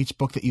 each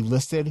book that you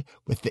listed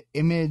with the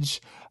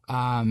image,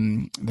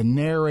 the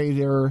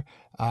narrator.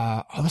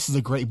 This is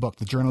a great book,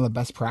 The Journal of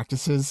Best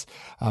Practices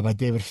by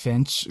David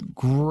Finch.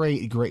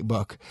 Great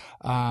book.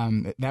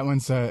 That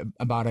one's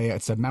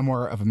it's a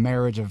memoir of a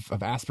marriage of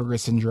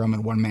Asperger's syndrome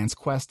and one man's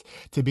quest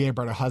to be a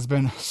better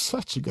husband.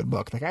 Such a good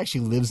book. That guy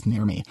actually lives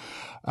near me.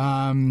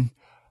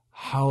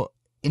 How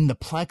in the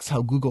Plex,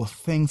 how Google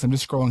thinks. I'm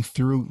just scrolling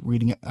through,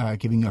 reading,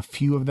 giving a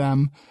few of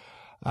them.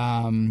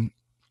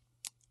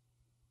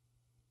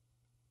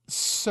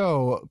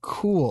 So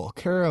cool.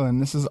 Carolyn,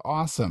 this is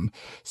awesome.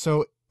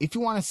 So if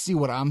you want to see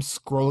what I'm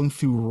scrolling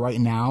through right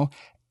now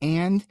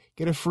and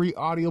get a free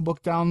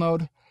audiobook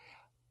download,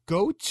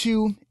 go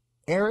to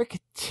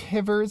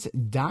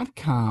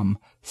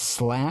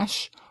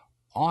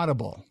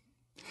erictivers.com/audible.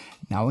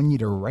 Now I need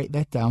to write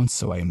that down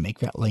so I make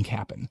that link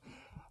happen.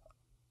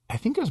 I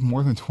think there's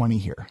more than 20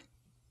 here.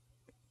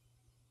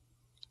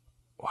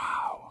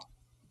 Wow.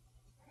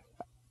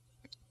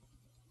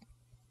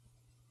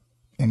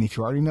 And if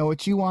you already know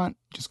what you want,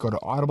 just go to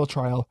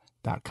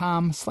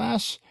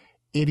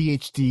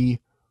audibletrial.com/ADHD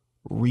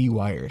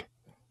rewired.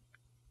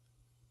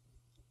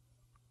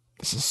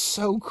 This is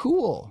so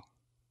cool.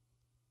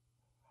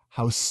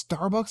 How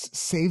Starbucks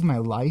saved my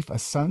life. A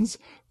son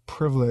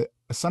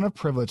of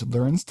privilege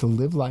learns to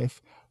live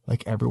life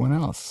like everyone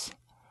else.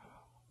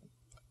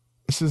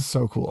 This is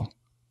so cool.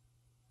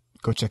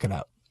 Go check it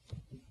out.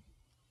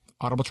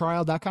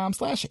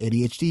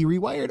 audibletrial.com/ADHD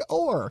rewired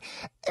or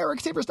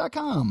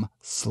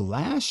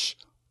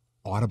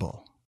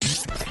erictivers.com/audible.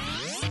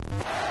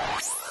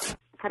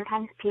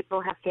 Sometimes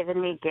people have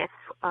given me gifts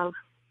of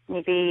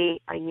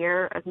maybe a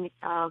year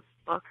of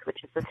books,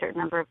 which is a certain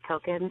number of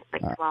tokens,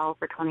 like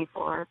 12 or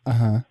 24.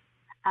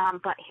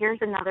 But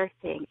here's another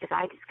thing, is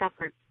I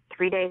discovered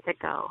 3 days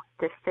ago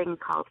this thing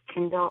called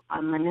Kindle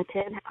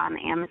Unlimited on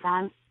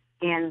Amazon,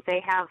 and they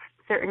have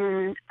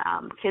certain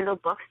Kindle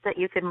books that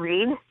you can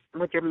read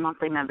with your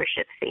monthly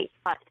membership fee.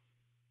 But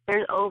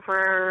there's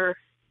over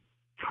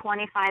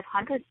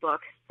 2,500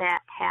 books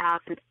that have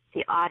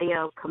the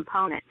audio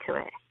component to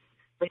it,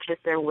 which is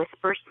their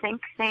Whisper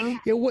Sync thing.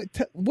 Yeah,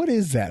 what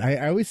is that?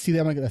 I always see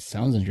that. I'm like, that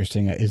sounds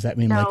interesting. Does that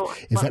mean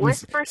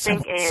Whisper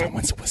Sync is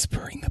someone's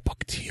whispering the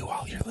book to you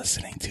while you're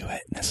listening to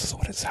it? And this is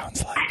what it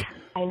sounds like.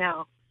 I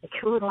know. Like,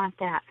 who would want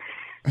that?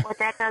 What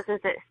that does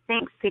is it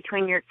syncs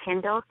between your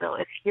Kindle. So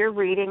if you're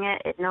reading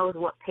it, it knows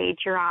what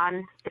page you're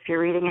on if you're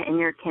reading it in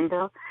your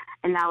Kindle.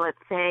 And now let's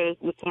say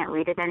you can't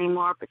read it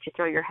anymore, but you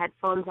throw your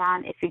headphones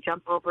on. If you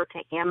jump over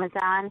to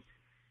Amazon,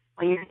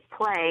 when you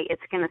play,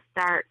 it's going to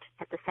start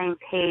at the same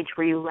page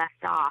where you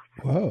left off.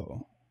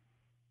 Whoa.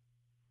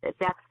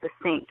 That's the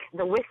sync.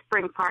 The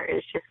whispering part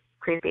is just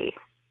creepy.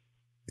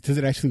 Does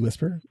it actually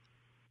whisper?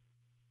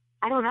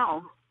 I don't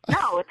know.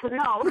 No,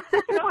 no,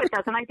 it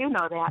doesn't. I do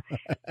know that.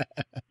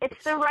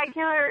 It's the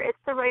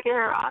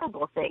regular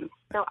Audible thing.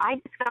 So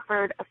I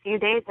discovered a few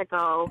days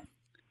ago,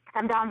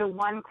 I'm down to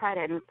 1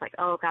 credit, and it's like,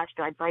 oh gosh,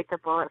 do I bite the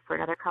bullet for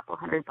another couple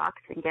 $100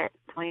 and get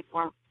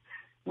 24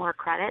 more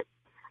credits?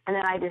 And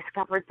then I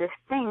discovered this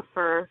thing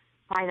for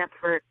sign up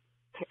for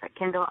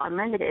Kindle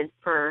Unlimited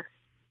for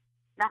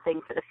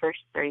nothing for the first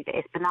 30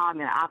 days. But now I'm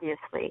going to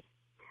obviously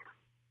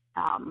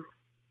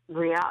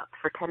re-up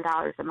for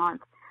 $10 a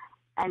month.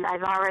 And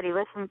I've already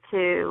listened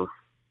to,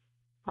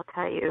 I'll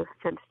tell you,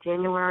 since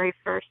January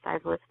 1st,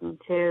 I've listened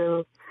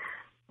to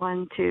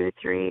 1, 2,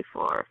 3,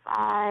 4,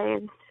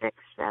 5,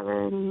 6,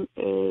 7,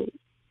 8,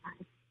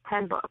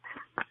 10 books.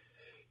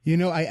 You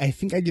know, I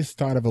think I just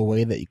thought of a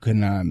way that you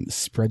can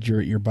spread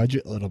your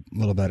budget a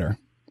little better.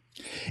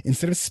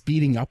 Instead of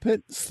speeding up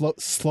it,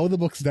 slow the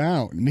books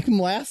down. Make them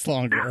last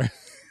longer.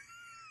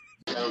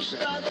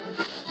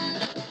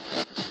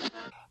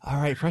 All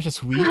right,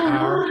 Precious, we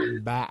are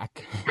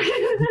back.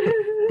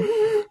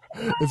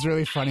 It's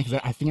really funny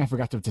because I think I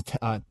forgot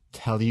to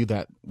tell you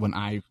that when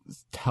I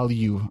tell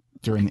you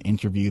during the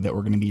interview that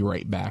we're going to be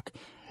right back,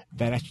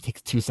 that actually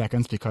takes 2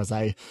 seconds because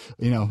I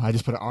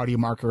just put an audio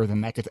marker,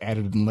 then that gets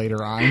added in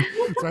later on.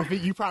 So I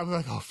think you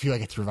probably feel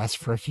like it's rest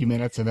for a few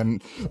minutes and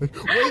then wait,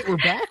 we're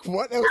back?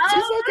 What? That was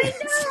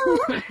 2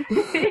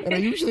 seconds. And I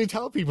usually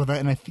tell people that,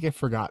 and I think I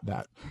forgot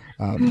that.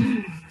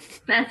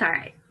 That's all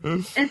right.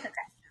 It's okay.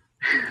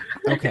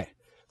 Okay.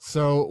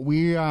 So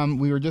we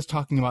were just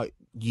talking about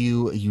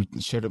you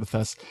shared it with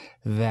us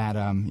that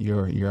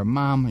you're a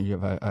mom, you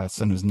have a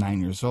son who's 9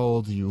 years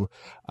old, you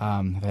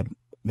had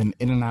been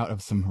in and out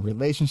of some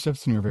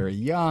relationships when you were very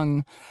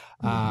young.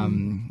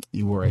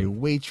 You were a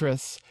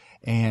waitress,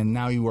 and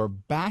now you are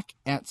back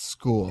at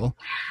school.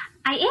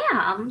 I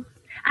am.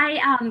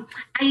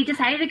 I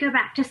decided to go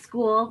back to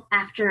school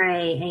after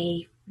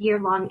a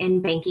year-long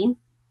in banking,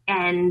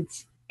 and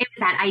it was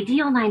that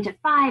ideal 9 to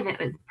 5. It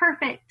was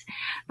perfect,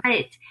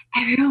 but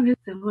everyone was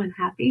so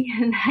unhappy,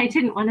 and I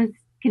didn't want to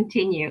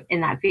continue in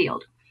that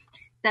field.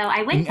 So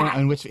I went back.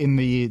 In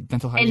the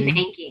dental hygiene? In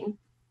banking.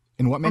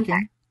 In what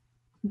making?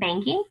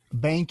 Banking.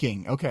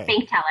 Banking, okay.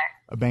 Bank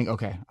teller. A bank.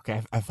 Okay.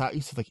 Okay. I thought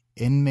you said like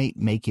inmate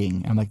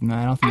making. I'm like, no,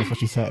 I don't think that's what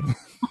she said.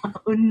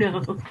 Oh no.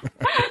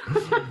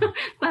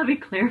 Glad we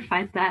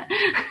clarified that.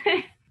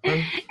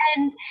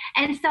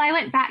 and so I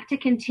went back to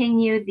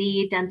continue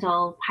the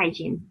dental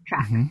hygiene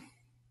track. Mm-hmm.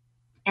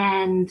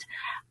 And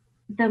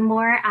the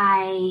more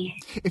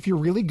if you're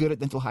really good at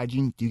dental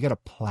hygiene, do you get a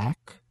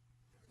plaque?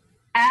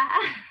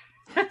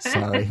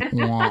 Sorry.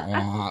 Wah,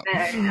 wah.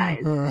 Very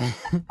nice.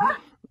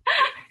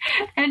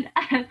 And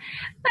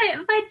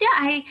but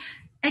yeah,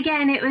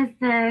 again, it was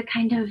the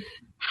kind of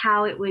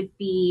how it would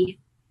be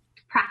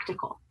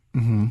practical.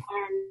 Mm-hmm.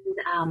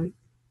 And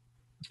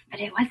but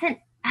it wasn't,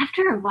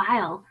 after a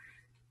while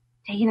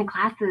taking the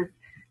classes,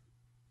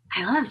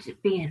 I loved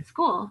being in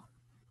school,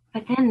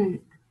 but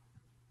then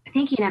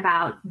thinking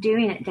about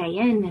doing it day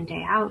in and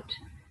day out,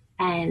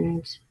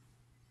 and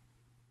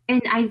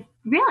I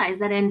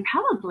realized that in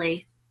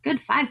probably good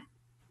 5,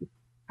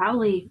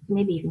 probably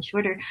maybe even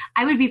shorter,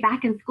 I would be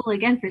back in school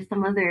again for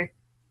some other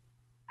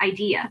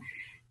idea.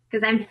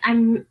 Because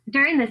I'm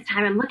during this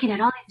time, I'm looking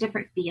at all these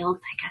different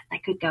fields. I guess I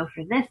could go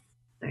for this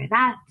or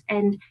that,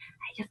 and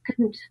I just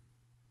couldn't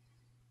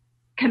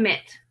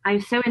commit.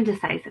 I'm so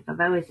indecisive. I've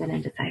always been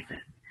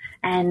indecisive.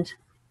 And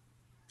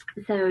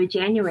so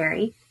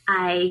January,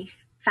 I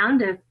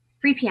found a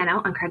free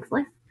piano on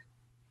Craigslist.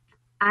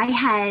 I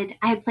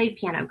had played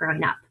piano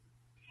growing up,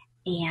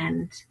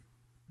 and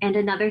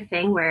another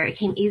thing where it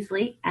came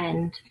easily,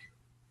 and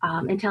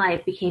until I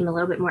became a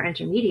little bit more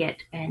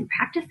intermediate, and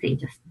practicing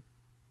just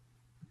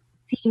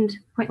seemed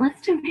pointless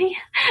to me.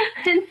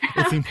 And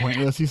so, it seemed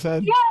pointless, you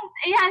said?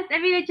 Yes. I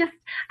mean,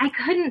 I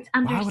couldn't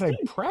understand. Why would I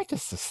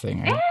practice this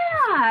thing? Yeah.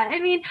 I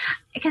mean,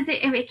 because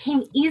it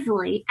came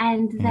easily,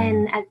 and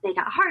then as they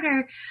got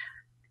harder,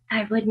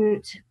 I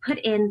wouldn't put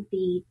in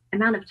the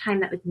amount of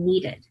time that was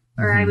needed,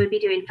 or I would be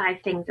doing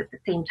 5 things at the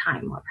same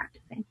time while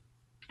practicing.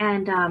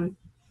 And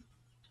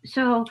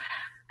so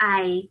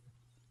I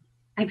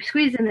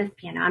squeezed in this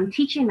piano. I'm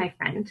teaching my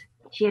friend.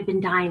 She had been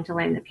dying to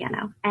learn the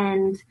piano,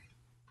 and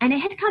it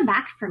had come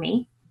back for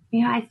me.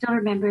 You know, I still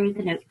remember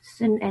the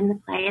notes and the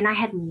play, and I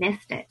had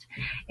missed it.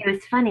 It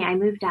was funny. I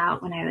moved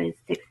out when I was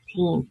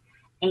 16,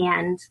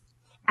 and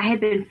I had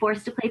been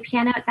forced to play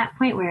piano at that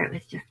point, where it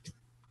was just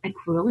a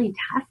grueling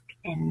task,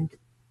 and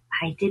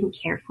I didn't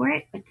care for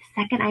it. But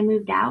the second I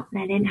moved out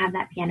and I didn't have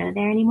that piano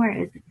there anymore, it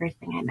was the first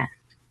thing I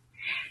missed.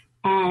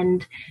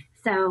 And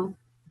so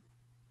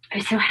I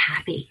was so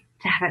happy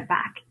to have it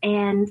back.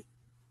 And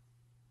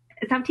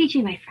so I'm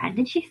teaching my friend,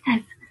 and she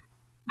says,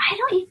 why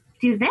don't you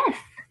do this?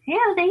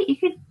 You know, you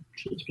could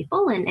teach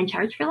people and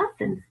charge for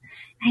lessons.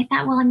 And I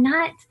thought, well, I'm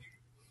not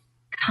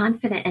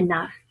confident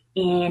enough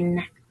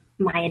in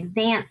my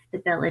advanced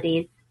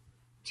abilities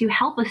to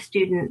help a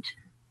student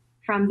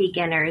from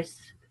beginners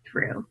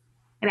through.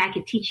 I mean, I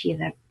could teach you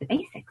the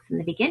basics in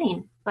the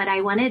beginning, but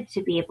I wanted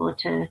to be able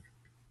to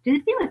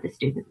be with the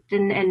student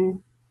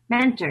and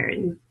mentor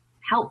and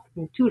help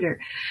and tutor.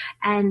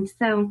 And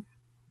so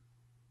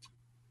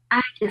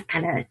I just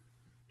kind of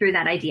threw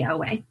that idea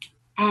away.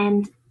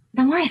 And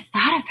the more I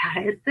thought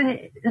about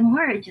it, the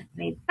more it just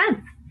made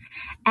sense.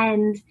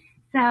 And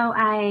so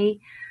I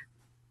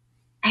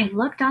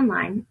looked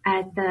online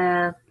at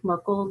the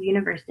local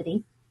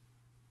university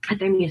at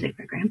their music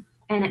program,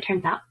 and it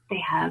turns out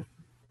they have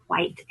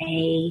quite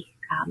a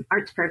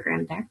arts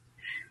program there.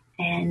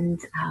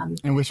 And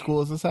which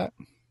school is this at?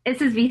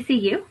 This is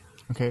VCU.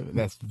 Okay,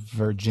 that's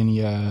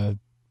Virginia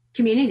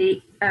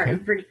Community,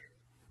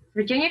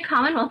 Virginia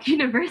Commonwealth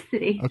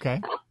University.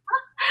 Okay.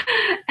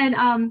 And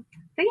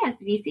so yes,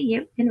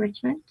 VCU in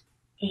Richmond,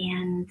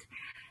 and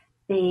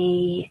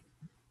they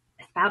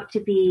spout to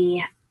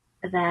be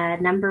the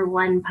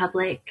 #1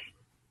 public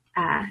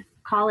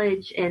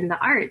college in the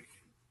arts.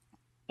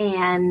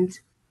 And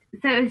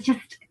so it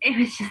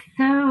was just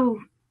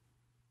so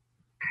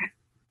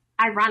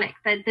ironic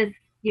that this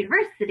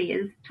university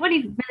is 20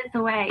 minutes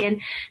away.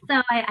 And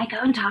so I go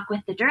and talk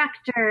with the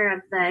director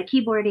of the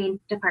keyboarding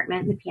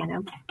department and the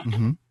piano.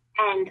 Mm-hmm.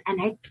 And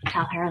I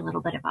tell her a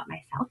little bit about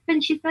myself,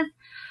 and she says,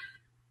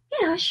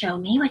 you know, show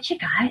me what you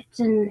got.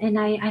 And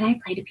I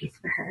played a piece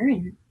for her,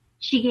 and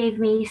she gave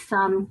me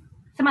some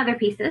other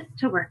pieces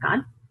to work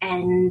on.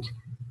 And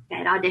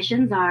that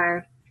auditions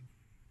are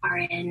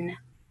in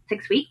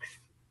 6 weeks.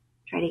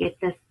 Try to get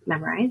this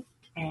memorized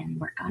and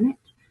work on it.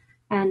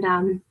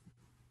 And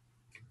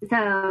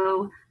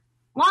so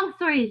long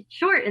story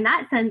short, in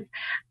that sense,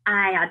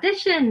 I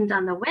auditioned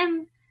on the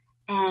whim,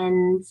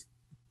 and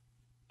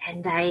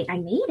I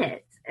made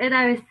it. And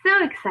I was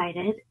so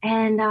excited.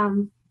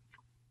 And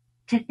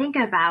to think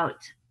about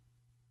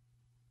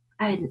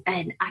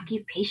an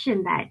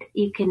occupation that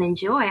you can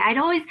enjoy.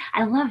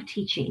 I love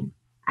teaching.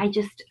 I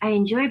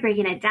enjoy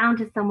bringing it down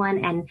to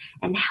someone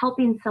and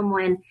helping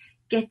someone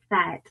get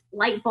that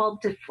light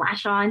bulb to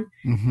flash on.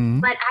 Mm-hmm.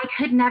 But I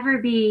could never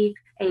be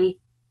a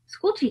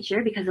school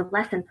teacher because of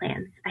lesson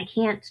plans. I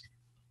can't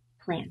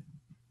plan,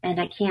 and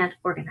I can't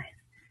organize.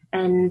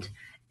 And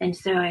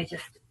so that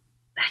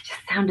just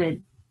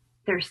sounded,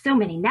 there's so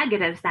many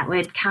negatives that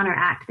would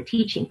counteract the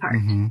teaching part.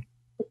 Mm-hmm.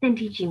 But then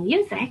teaching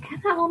music, I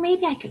thought, well,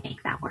 maybe I could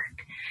make that work.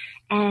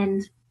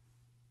 And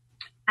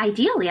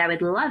ideally, I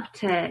would love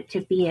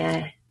to be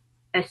a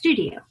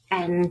studio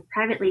and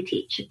privately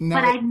teach.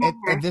 Now, but I'd never.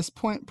 At this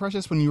point,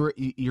 Precious, when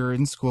you're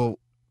in school,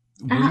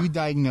 were you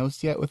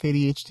diagnosed yet with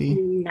ADHD?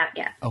 Not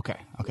yet. Okay.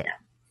 No.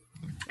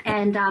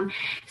 And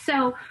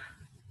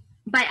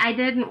but I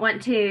didn't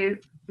want to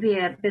be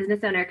a business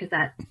owner because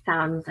that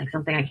sounds like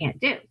something I can't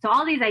do. So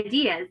all these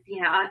ideas,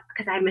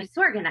 because I'm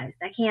disorganized,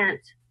 I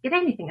can't get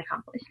anything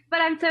accomplished.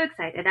 But I'm so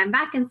excited. I'm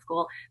back in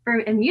school for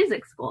a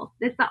music school.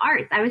 It's the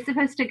arts. I was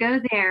supposed to go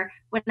there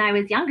when I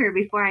was younger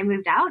before I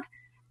moved out.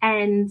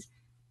 And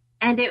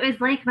it was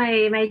like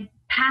my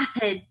path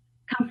had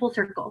come full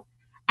circle.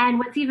 And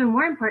what's even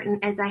more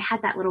important is I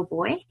had that little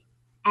boy,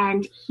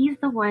 and he's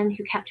the one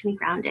who kept me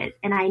grounded.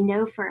 And I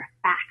know for a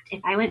fact,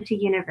 if I went to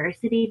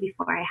university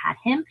before I had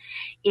him,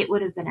 it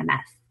would have been a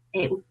mess.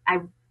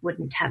 I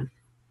wouldn't have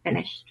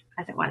finished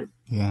as it was.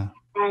 Yeah.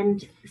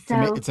 And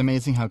so it's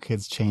amazing how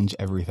kids change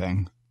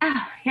everything.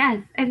 Oh,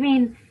 yes. I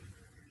mean,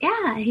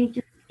 yeah,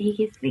 he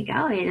keeps me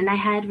going, and I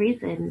had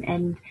reason,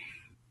 and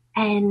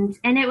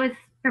it was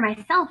for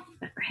myself,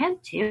 but for him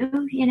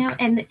too,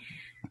 and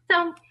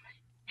so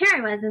here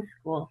I was in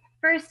school.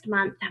 First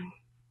month,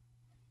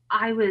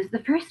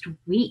 the first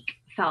week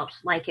felt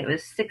like it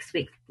was 6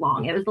 weeks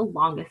long. It was the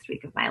longest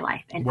week of my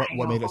life. And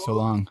what made it so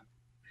long?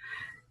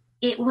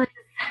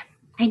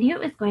 I knew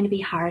it was going to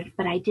be hard,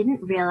 but I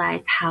didn't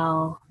realize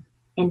how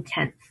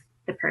intense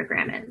the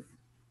program is.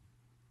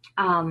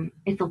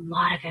 It's a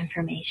lot of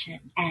information,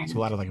 and it's a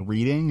lot of like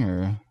reading,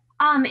 or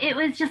it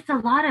was just a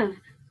lot of,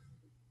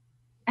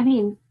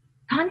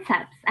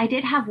 concepts. I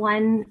did have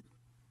one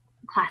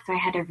class where I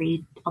had to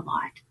read a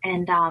lot,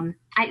 and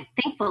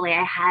thankfully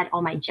I had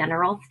all my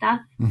general stuff,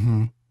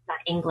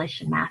 English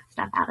and math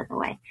stuff out of the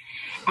way,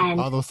 and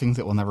all those things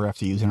that we'll never have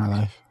to use in our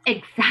life.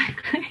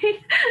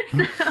 Exactly.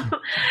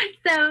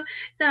 so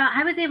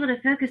I was able to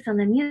focus on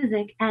the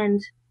music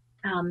and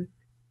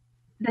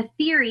the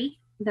theory,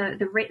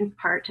 the written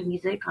part of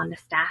music on the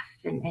staff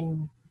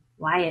and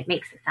why it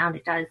makes the sound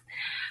it does.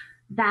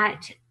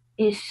 That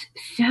is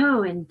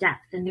so in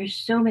depth, and there's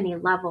so many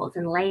levels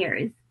and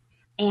layers.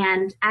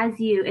 And as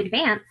you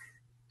advance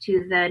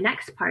to the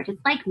next part,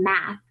 it's like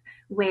math,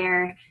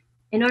 where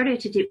in order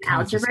to do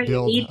algebra,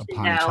 you need to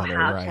know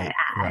how to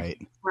add.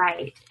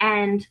 Right.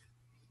 And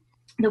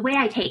the way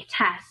I take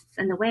tests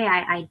and the way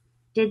I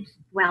did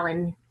well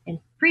in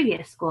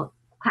previous school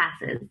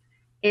classes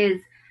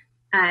is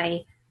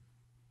I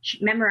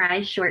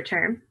memorize short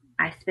term,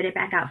 I spit it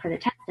back out for the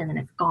test, and then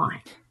it's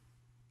gone.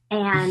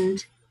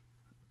 And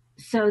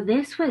so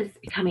this was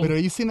becoming... But are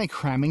you saying that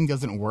cramming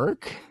doesn't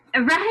work?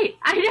 Right.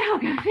 I know.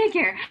 Go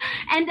figure.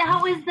 And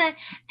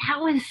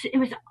it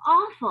was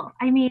awful.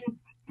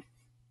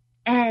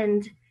 And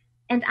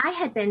I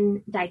had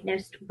been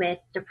diagnosed with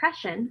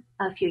depression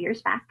a few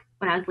years back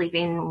when I was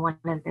leaving one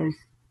of those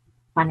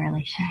fun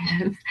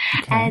relationships,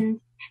 okay.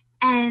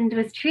 and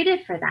was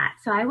treated for that.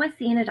 So I was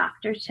seeing a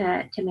doctor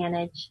to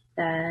manage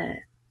the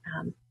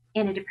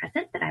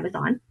antidepressant that I was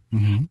on,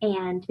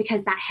 and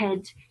because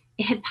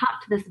it had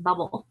popped this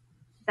bubble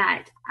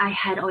that I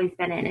had always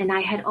been in, and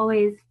I had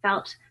always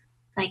felt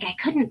like I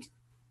couldn't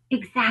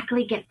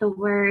exactly get the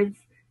words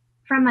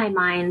from my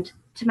mind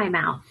to my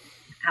mouth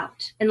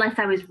out unless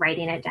I was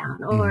writing it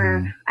down,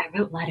 or I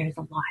wrote letters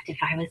a lot if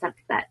I was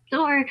upset,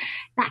 or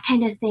that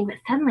kind of thing. But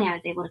suddenly I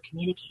was able to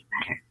communicate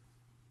better.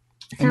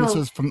 And this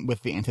was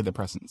with the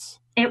antidepressants?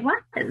 It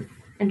was,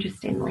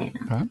 interestingly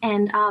enough. Okay.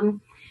 And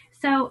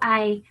so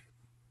I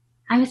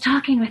was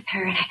talking with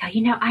her, and I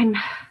go, I'm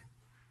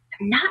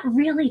not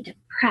really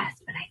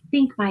depressed, but I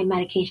think my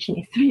medication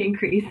needs to be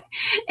increased.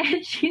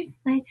 And she's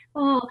like,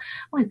 well,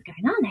 what's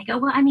going on? I go,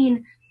 well,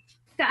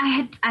 so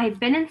I'd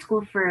been in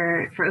school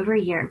for over a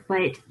year,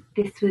 but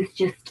this was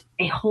just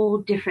a whole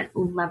different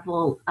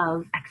level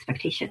of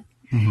expectation.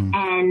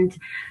 And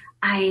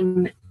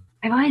I've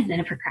always been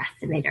a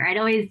procrastinator. I'd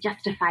always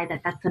justify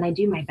that that's when I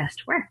do my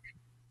best work.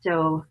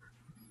 So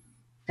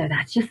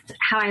that's just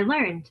how I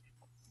learned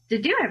to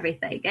do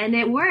everything, and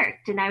it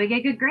worked, and I would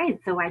get good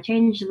grades. So I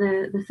changed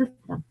the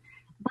system,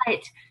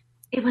 but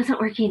it wasn't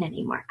working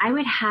anymore.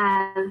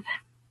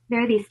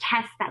 There are these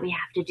tests that we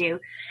have to do,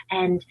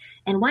 and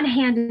one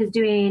hand is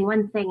doing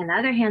one thing and the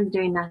other hand's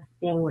doing nothing.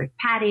 We're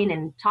patting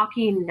and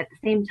talking at the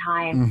same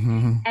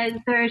time.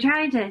 And so we're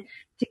trying to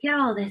get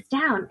all this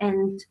down.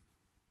 And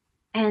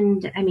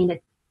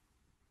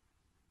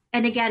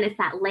again, it's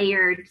that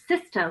layered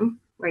system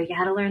where you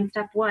got to learn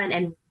step one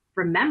and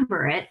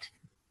remember it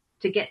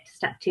to get to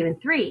step 2 and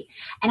 3.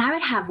 And I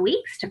would have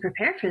weeks to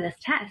prepare for this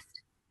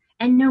test.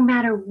 And no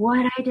matter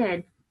what I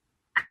did,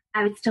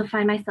 I would still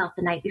find myself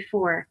the night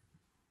before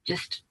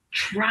just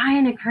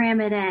trying to cram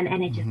it in,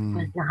 and it just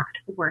was not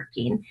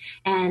working.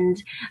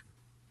 And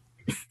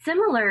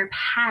similar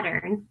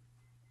pattern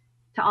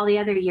to all the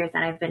other years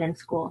that I've been in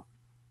school,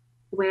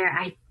 where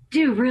I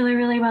do really,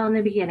 really well in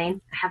the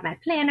beginning. I have my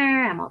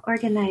planner, I'm all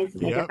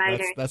organized, my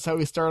divider. That's how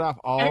we start off,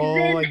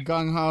 all like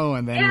gung-ho,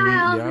 and then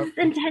all this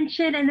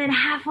intention, and then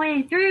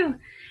halfway through,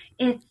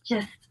 it's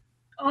just,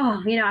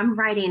 I'm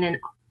writing an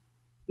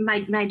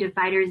my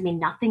dividers mean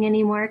nothing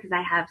anymore because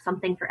I have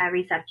something for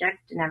every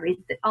subject and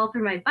all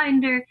through my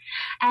binder.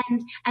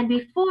 And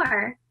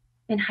before,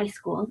 in high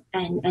school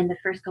and the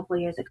first couple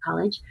of years of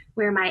college,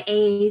 where my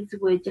A's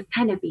would just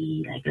kind of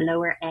be like a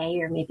lower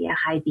A or maybe a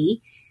high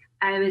B,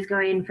 I was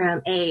going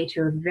from A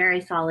to a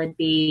very solid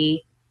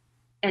B,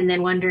 and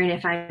then wondering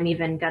if I'm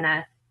even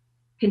gonna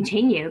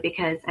continue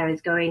because I was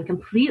going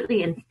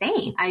completely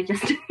insane.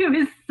 It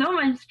was so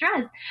much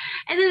stress.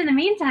 And then in the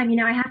meantime,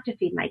 I have to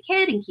feed my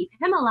kid and keep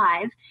him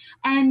alive.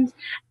 And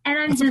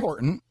I'm That's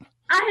important.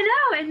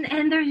 I know.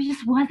 And there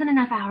just wasn't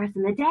enough hours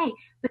in the day.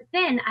 But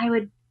then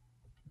I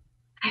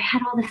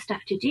had all this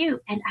stuff to do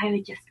and I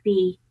would just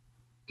be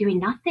doing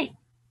nothing.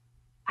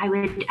 I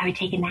would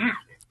take a nap.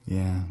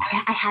 Yeah.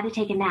 I had to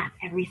take a nap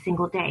every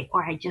single day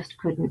or I just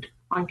couldn't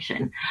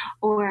function.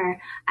 Or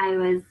I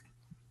was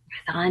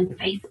on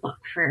Facebook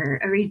for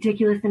a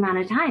ridiculous amount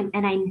of time.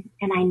 And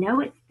I know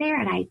it's there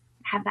and I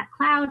have that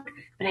cloud,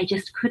 but I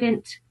just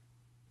couldn't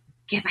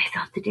get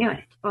myself to do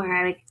it. Or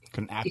I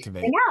couldn't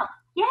activate.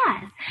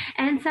 Yes.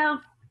 And so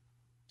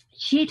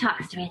she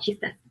talks to me and she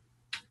says,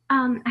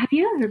 have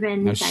you ever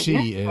been diagnosed?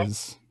 She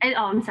is. Oh,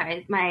 I'm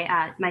sorry.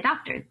 My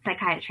doctor,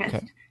 psychiatrist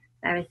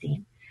that I was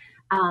seeing.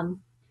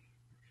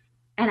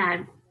 And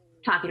I'm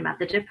talking about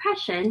the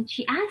depression.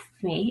 She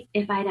asked me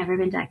if I'd ever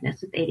been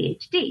diagnosed with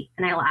ADHD.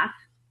 And I laugh.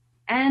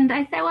 And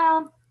I said,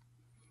 well,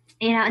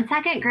 in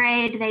second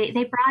grade,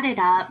 they brought it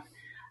up.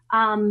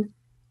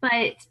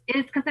 But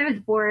it's because I was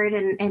bored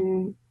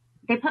and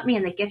they put me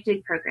in the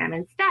gifted program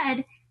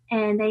instead.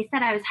 And they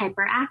said I was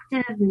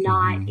hyperactive,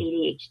 not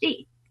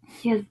ADHD.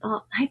 She goes,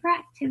 well,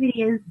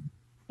 hyperactivity is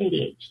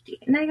ADHD.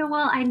 And I go,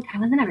 well, I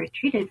wasn't ever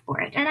treated for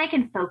it. And I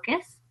can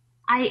focus.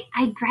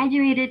 I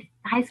graduated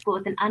high school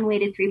with an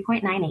unweighted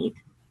 3.98.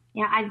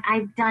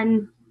 I've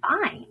done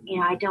fine.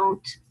 I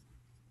don't.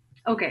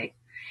 Okay.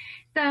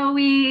 So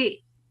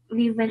we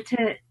went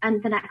to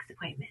the next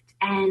appointment.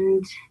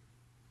 And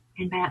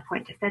by that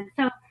point I said,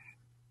 so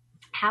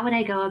how would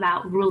I go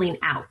about ruling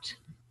out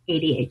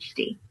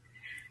ADHD?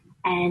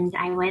 And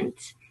I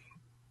went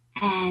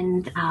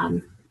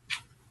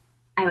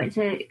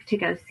to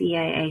go see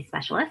a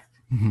specialist,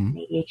 an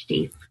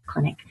ADHD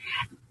clinic.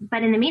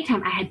 But in the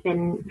meantime, I had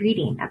been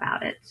reading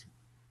about it.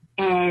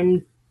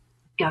 And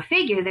go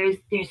figure, there's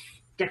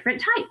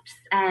different types.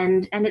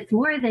 And it's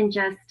more than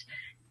just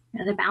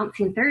the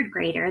bouncing third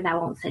grader that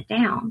won't sit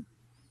down.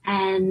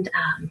 And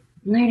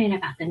learning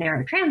about the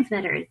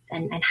neurotransmitters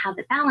and how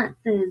the balance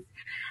is.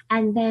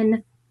 And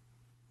then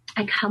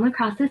I come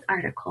across this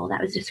article that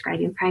was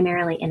describing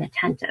primarily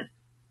inattentive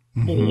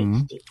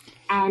ADHD.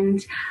 And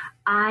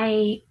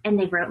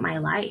they wrote my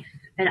life,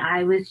 and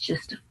I was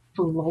just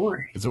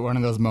floored. Is it one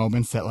of those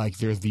moments that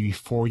there's the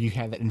before you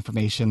had that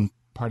information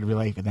part of your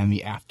life and then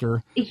the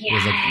after?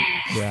 Yes.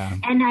 Yeah.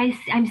 And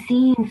I'm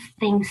seeing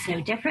things so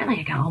differently.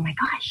 I go, oh my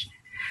gosh.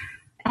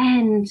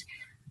 And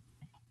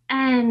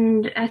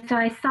so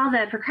I saw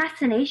the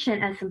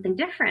procrastination as something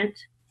different.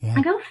 Yeah.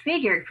 I go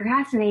figure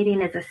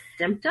procrastinating is a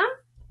symptom.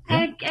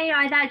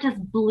 Yeah. That just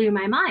blew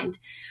my mind.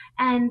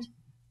 And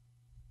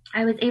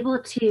I was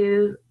able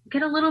to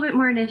get a little bit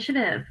more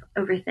initiative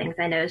over things.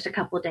 I noticed a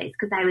couple of days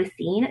because I was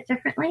seeing it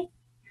differently,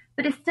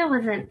 but it still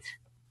wasn't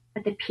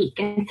at the peak.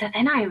 And so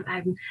then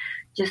I'm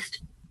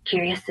just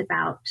curious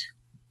about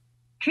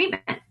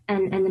treatment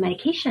and the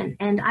medication.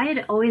 And I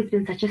had always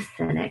been such a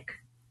cynic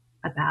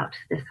about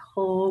this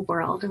whole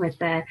world with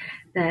the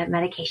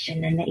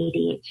medication and the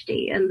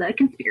ADHD and the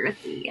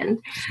conspiracy and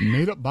it's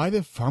made up by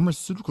the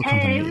pharmaceutical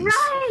companies,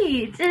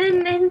 right?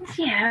 And it's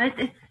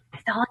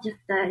all just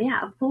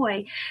a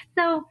ploy.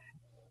 So,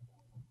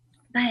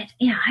 but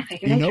I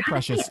figured.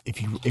 Precious,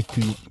 if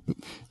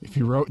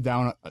you wrote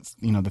down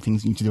the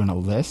things you need to do on a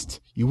list,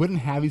 you wouldn't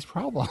have these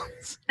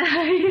problems.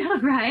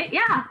 Right?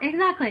 Yeah,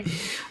 exactly.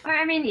 Or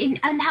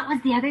and that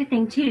was the other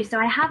thing too. So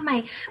I have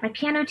my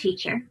piano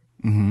teacher.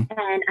 And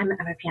I'm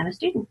a piano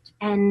student,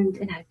 and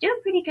I was doing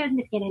pretty good in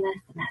the beginning of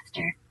the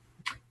semester.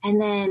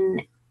 And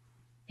then,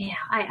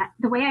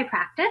 the way I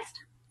practiced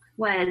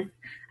was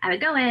I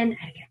would go in,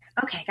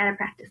 I gotta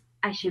practice.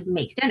 I should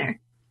make dinner.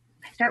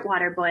 I start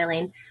water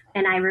boiling,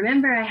 and I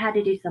remember I had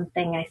to do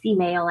something. I see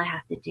mail I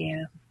have to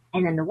do,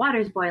 and then the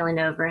water's boiling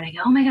over, and I go,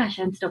 oh my gosh,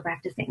 I'm still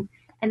practicing.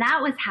 And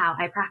that was how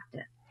I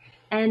practiced.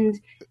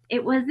 And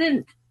it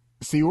wasn't.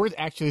 So you weren't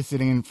actually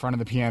sitting in front of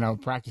the piano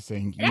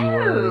practicing.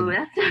 No,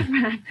 that's not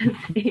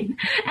practicing.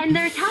 And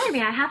they're telling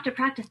me I have to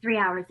practice 3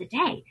 hours a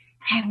day.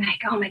 And I'm like,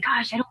 oh my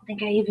gosh, I don't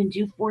think I even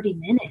do 40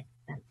 minutes.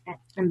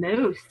 That's the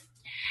most.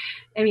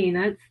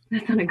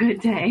 That's on a good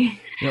day.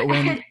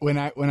 When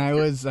I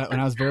was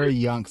very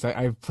young, because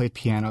I've played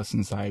piano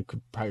since I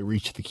could probably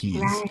reach the keys.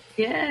 Right.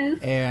 Yes.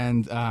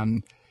 And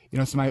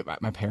so my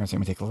parents made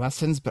me take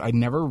lessons, but I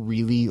never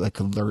really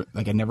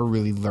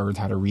learned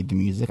how to read the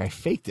music. I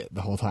faked it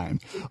the whole time.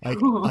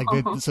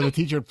 So the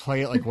teacher would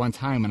play it like one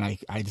time, and I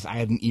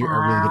had a really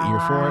good ear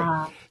for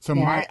it. So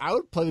I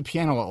would play the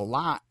piano a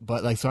lot,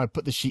 but so I'd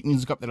put the sheet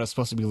music up that I was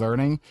supposed to be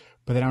learning,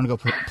 but then I would go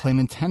play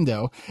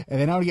Nintendo, and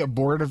then I would get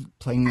bored of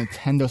playing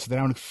Nintendo, so then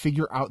I would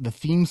figure out the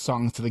theme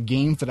songs to the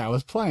games that I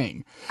was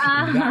playing.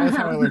 That was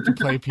how I learned to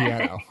play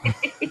piano.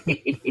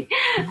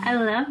 I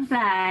love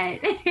that.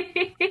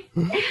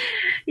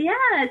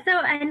 Yeah.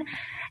 So,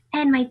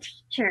 and my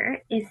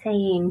teacher is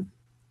saying,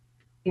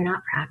 "You're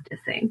not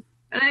practicing."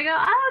 And I go,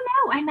 "Oh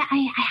no,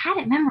 I had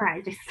it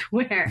memorized. I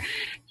swear."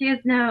 She goes,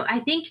 "No,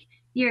 I think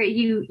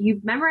you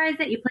memorize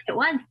it. You play it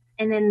once,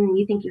 and then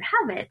you think you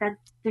have it.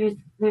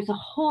 There's a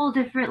whole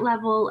different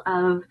level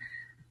of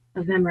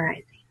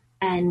memorizing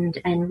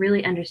and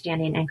really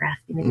understanding and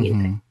grasping the music."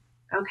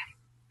 Mm-hmm. Okay,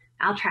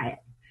 I'll try it.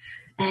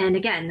 And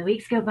again, the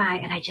weeks go by,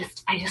 and I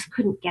just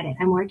couldn't get it.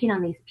 I'm working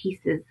on these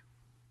pieces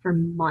for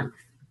months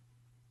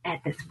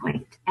at this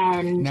point.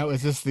 And now,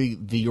 is this the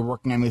you're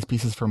working on these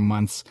pieces for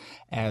months,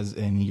 as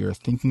in you're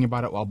thinking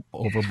about it while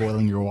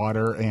overboiling your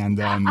water? And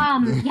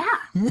yeah,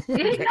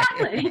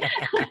 exactly.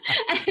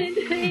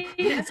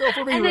 So if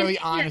we're being really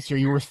honest here,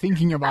 you were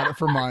thinking about it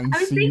for months.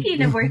 I was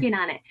thinking of working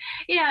on it,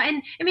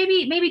 and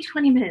maybe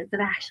 20 minutes of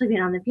actually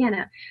being on the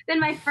piano. Then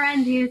my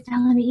friend who's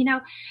telling me,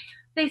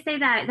 they say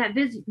that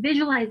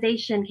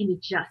visualization can be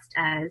just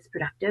as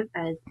productive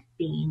as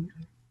being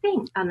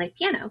on the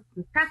piano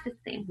and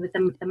practicing with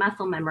the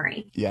muscle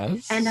memory.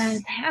 Yes. And I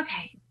was like,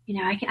 okay,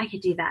 I could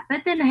do that.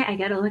 But then I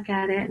got to look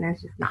at it, and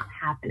it's just not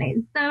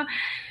happening. So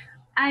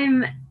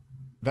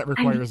that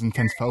requires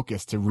intense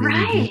focus to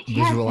really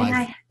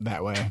visualize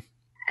that way.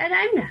 And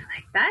I'm not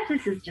like that.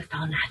 This is just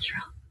all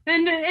natural.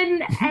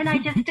 And I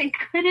just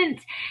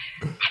couldn't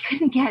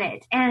get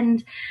it.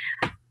 And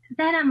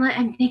then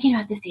I'm thinking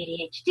about this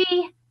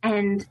ADHD,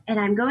 and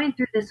I'm going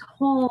through this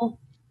whole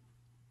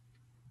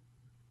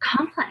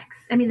complex.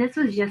 I mean, this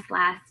was just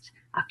last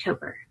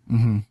October,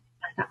 last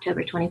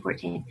October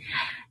 2014,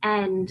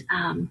 and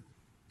I'm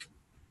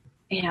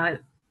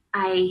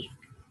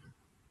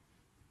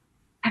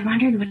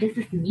wondering, what does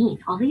this mean?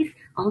 All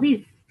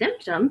these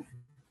symptoms.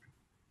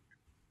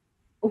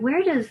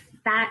 Where does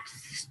that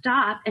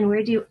stop, and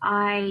where do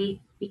I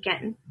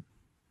begin?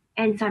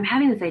 And so I'm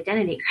having this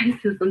identity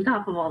crisis on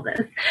top of all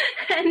this.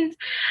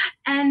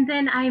 And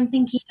then I'm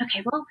thinking,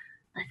 okay, well,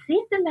 let's see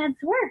if the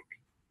meds work.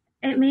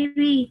 It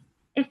maybe,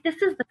 if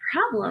this is the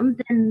problem,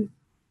 then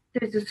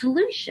there's a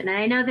solution. And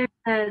I know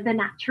there's the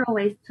natural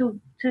ways to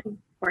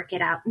work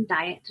it out, and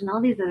diet and all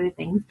these other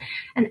things,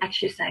 and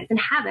exercise and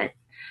habits.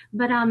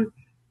 But,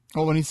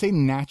 well, when you say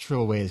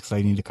natural ways, because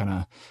I need to kind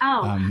of...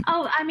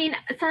 I mean,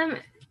 some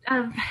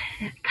of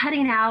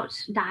cutting out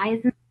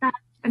dyes and stuff.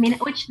 I mean,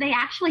 which they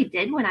actually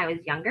did when I was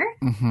younger,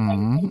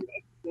 and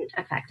it didn't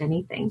affect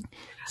anything.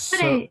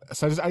 I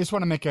just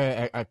want to make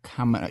a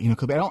comment,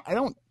 because I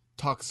don't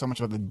talk so much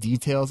about the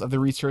details of the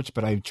research,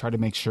 but I try to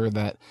make sure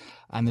that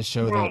on the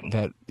show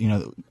that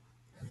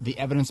the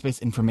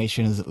evidence-based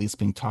information is at least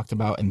being talked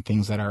about, and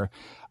things that are,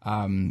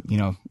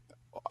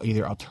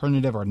 either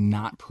alternative or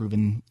not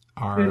proven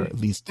are at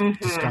least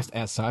discussed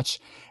as such.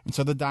 And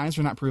so the dyes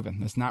are not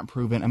proven. It's not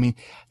proven. I mean,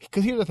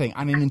 because here's the thing.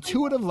 On an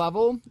intuitive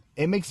level,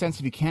 it makes sense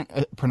if you can't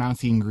pronounce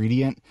the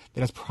ingredient,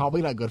 that it's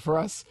probably not good for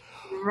us.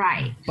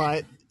 Right.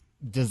 But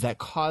does that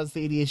cause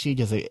the ADHD?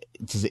 Does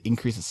it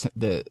increase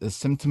the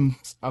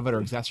symptoms of it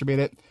or exacerbate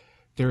it?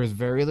 There is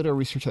very little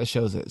research that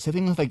shows it. Same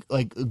thing with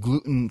like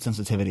gluten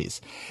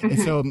sensitivities. And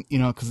so,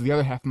 because the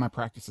other half of my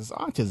practice is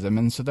autism.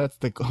 And so that's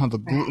the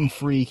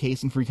gluten-free,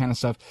 casein-free kind of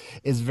stuff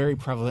is very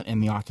prevalent in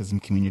the autism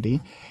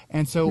community.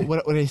 And so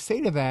what I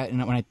say to that,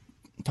 and when I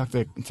talk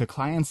to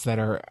clients that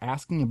are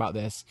asking about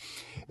this,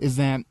 is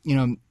that,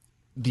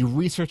 the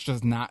research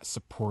does not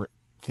support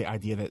the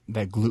idea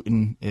that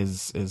gluten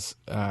is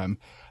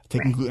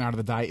taking gluten out of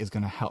the diet is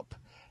going to help.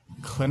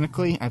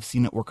 Clinically, I've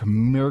seen it work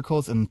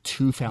miracles in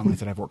 2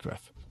 families that I've worked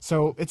with.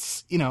 So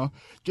it's,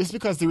 just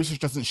because the research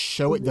doesn't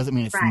show it doesn't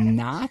mean it's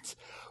not.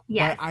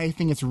 Yes. But I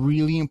think it's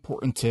really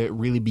important to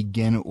really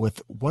begin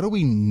with, what do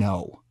we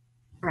know?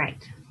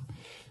 Right.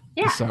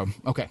 Yeah. So,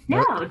 okay.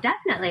 No,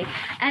 definitely.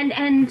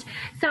 And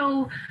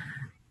so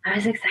I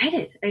was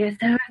excited. I guess,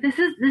 so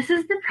if this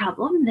is the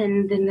problem,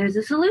 then there's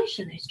a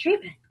solution, there's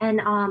treatment.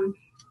 And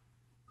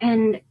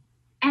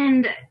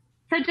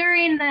so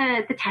during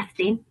the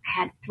testing,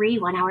 I had 3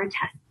 1-hour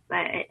tests,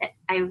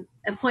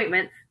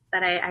 appointments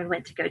that I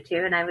went to go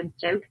to, and I would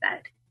joke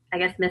that I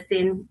guess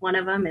missing one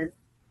of them is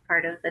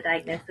part of the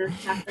diagnosis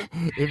process.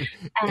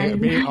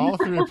 If all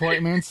 3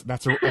 appointments,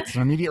 that's an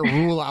immediate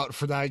rule out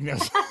for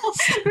diagnosis.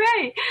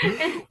 Right.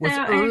 Was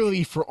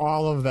early for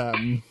all of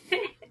them.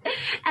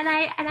 And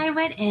I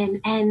went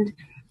in, and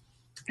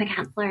the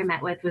counselor I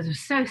met with was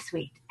so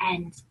sweet,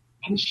 and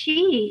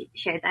she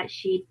shared that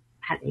she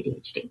has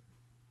ADHD.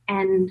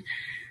 And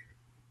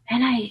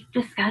I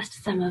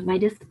discussed some of my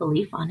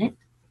disbelief on it,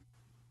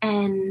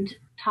 and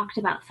talked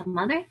about some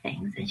other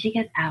things. And she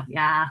goes, "Oh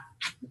yeah,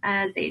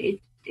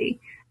 ADHD."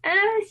 And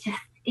I was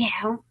just,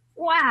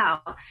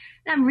 wow. And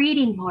I'm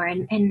reading more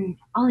and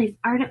all these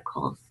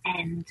articles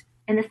and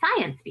the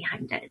science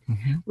behind it,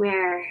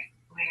 where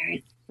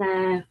it's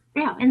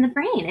in the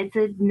brain, it's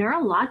a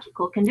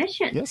neurological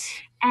condition. Yes.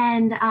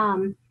 And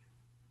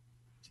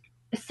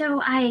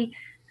so I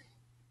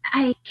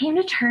came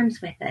to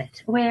terms with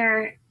it,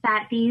 where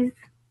that me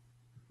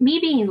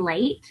being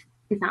late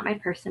is not my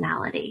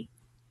personality.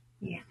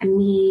 Yeah.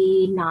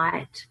 Me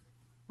not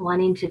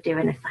wanting to do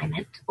an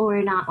assignment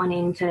or not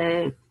wanting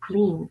to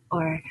clean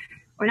or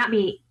not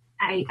be,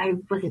 I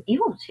wasn't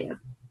able to.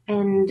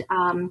 And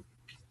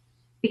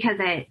because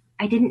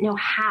I didn't know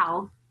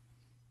how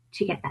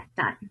to get that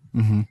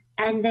done.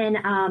 And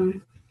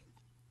then,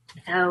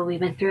 so we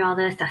went through all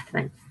the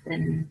assessments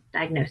and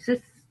diagnosis,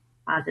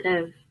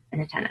 positive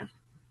and attentive,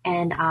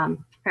 and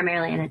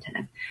primarily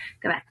inattentive.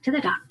 Go back to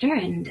the doctor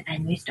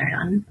and we start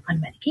on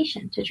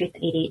medication to treat the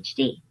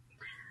ADHD.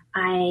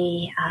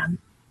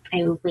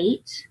 I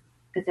wait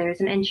because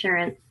there's an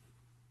insurance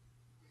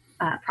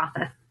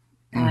process.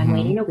 So I'm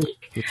waiting a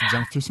week. You have to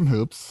jump through some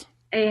hoops.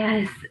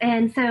 Yes.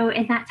 And so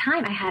in that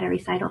time, I had a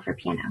recital for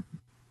piano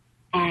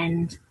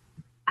and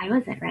I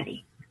wasn't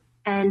ready.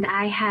 And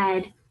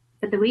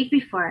but the week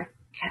before,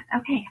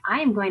 okay,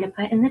 I am going to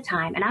put in the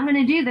time and I'm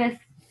going to do this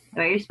the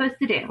way you're supposed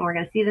to do. And we're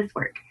going to see this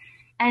work.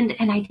 And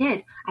I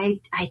did.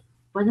 I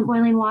wasn't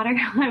boiling water.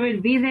 I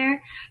would be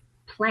there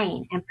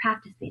playing and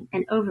practicing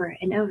and over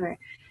and over.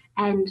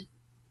 And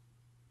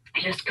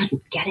I just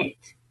couldn't get it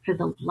for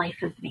the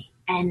life of me.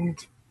 And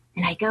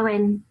I go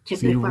in to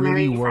so you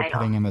really my were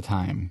putting in the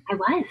time. I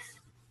was.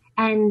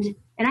 And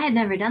I had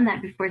never done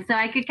that before. So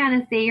I could kind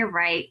of say, you're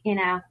right,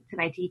 to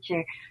my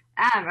teacher.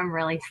 I'm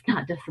really just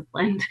not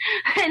disciplined.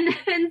 and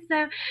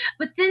so,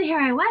 but then here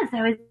I was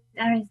going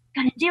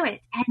to do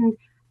it.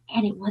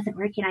 And it wasn't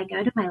working. I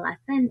go to my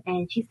lesson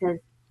and she says,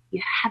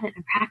 you haven't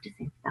been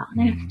practicing still.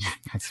 And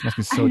that must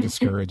be so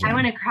discouraging. I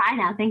want to cry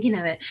now thinking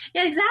of it.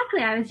 Yeah,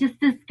 exactly. I was just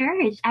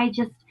discouraged. I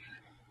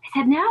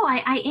said, no,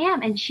 I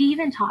am. And she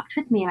even talked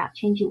with me about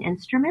changing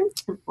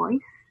instruments, the voice.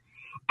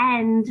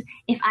 And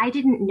if I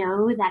didn't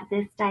know that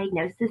this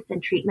diagnosis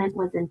and treatment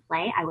was in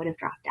play, I would have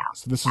dropped out.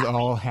 So this was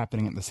all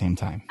happening at the same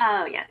time.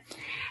 Oh, yes.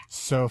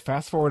 So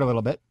fast forward a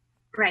little bit.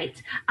 Right.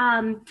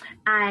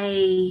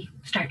 I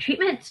start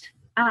treatment.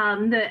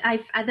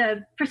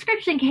 The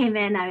prescription came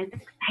in. I was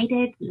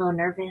excited, a little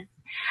nervous.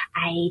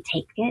 I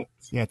take it.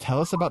 Yeah, tell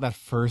us about that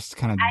first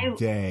kind of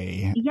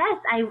day. Yes,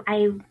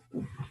 I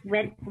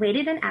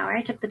waited an hour.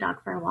 I took the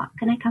dog for a walk,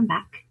 and I come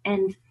back,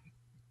 and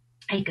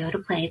I go to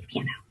play the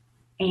piano.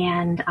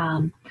 And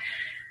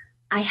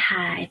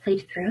I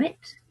played through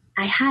it.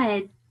 I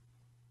had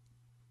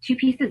 2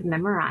 pieces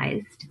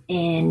memorized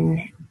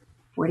in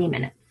 40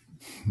 minutes.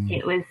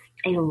 It was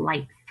a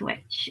light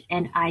switch,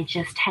 and I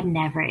just had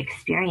never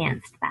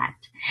experienced that.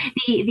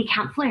 The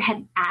counselor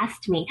had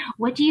asked me,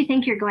 what do you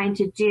think you're going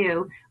to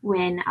do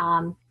when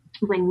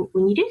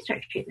you do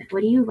start treatment?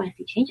 What do you want to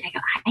see change? I go,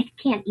 I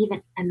can't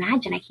even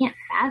imagine. I can't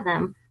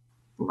fathom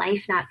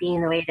life not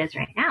being the way it is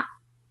right now.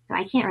 So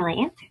I can't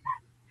really answer that.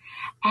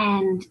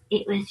 And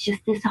it was just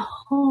this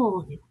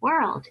whole new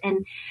world.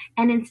 And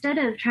instead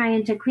of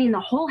trying to clean the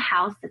whole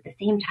house at the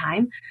same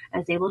time, I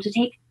was able to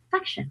take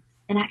sections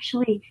and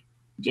actually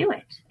do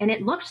it. And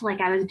it looked like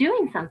I was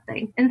doing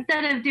something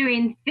instead of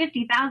doing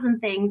 50,000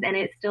 things and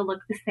it still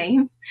looked the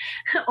same,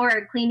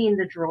 or cleaning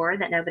the drawer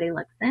that nobody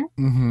looks in.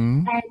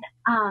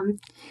 And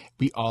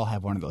we all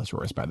have one of those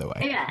drawers, by the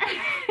way. Yeah.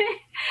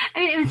 I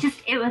mean,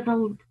 it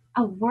was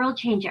a world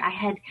changer. I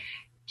had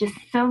just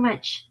so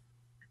much,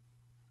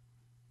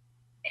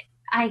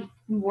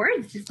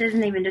 words just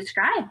doesn't even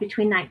describe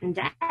between night and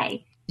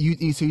day.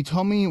 So you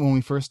told me when we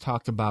first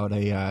talked about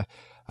a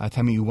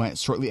time you went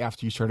shortly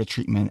after you started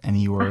treatment and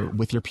you were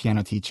with your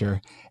piano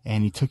teacher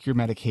and you took your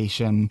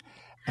medication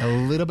a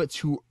little bit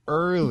too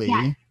early.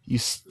 Yes. You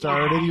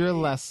started your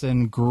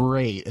lesson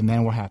great. And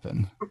then what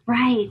happened?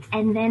 Right.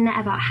 And then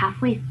about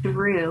halfway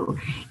through,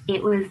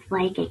 it was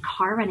like a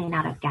car running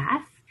out of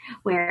gas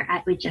where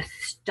I would just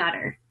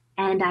stutter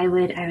and I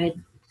would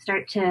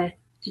start to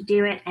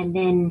do it. And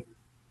then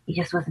it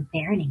just wasn't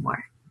there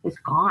anymore. It was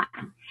gone.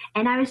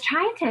 And I was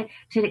trying to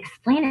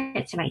explain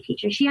it to my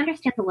teacher. She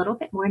understands a little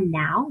bit more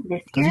now this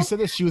year. Because you said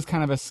that she was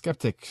kind of a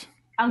skeptic.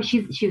 Oh,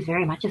 she was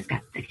very much a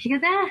skeptic. She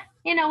goes,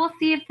 we'll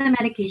see if the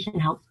medication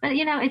helps. But,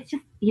 it's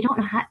just, you don't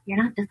know how,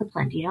 you're not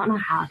disciplined. You don't know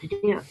how to do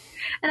it.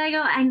 And I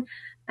go, I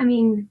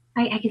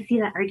can see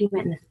that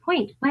argument in this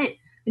point. But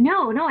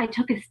no, I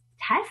took a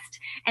test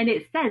and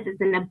it says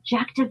it's an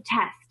objective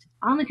test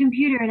on the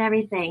computer and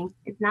everything.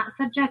 It's not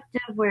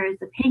subjective, whereas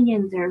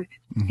opinions are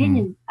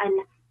opinions.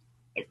 And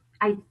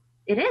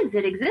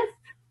it exists.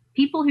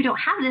 People who don't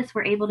have this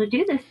were able to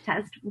do this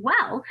test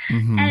well.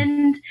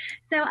 And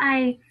so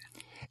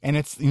And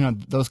it's,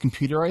 those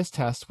computerized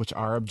tests, which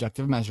are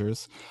objective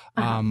measures,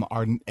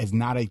 is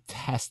not a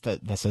test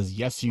that says,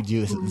 yes, you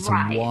do. It's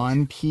Right.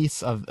 one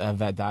piece of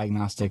that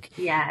diagnostic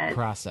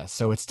process.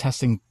 So it's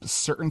testing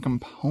certain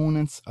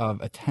components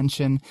of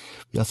attention.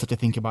 We also have to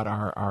think about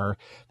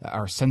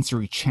our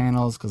sensory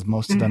channels, because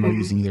most of them are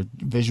using either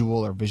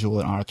visual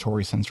and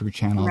auditory sensory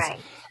channels. Right.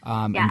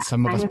 And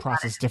some of us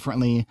process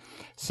differently.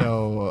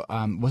 So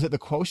was it the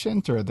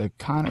quotient or the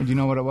do you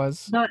know what it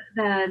was?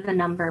 The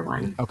number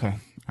one. Okay.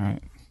 All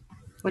right.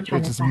 Which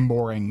one is is that? It's a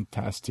boring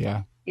test,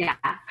 yeah. Yeah.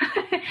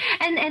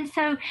 and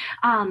so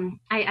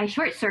I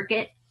short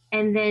circuit,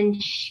 and then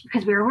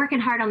because we were working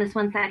hard on this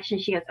one section,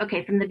 she goes,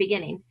 okay, from the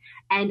beginning.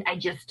 And I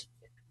just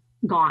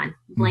gone,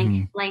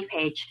 blank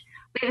page.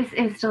 But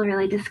it was still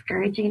really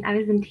discouraging. I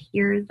was in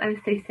tears. I was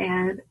so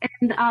sad.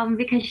 And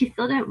because she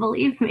still didn't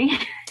believe me.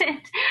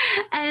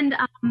 and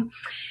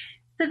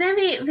so then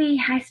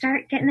I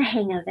start getting the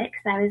hang of it,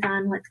 because I was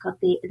on what's called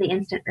the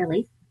instant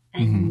release.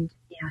 And,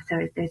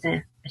 so there's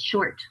a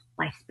short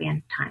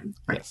lifespan time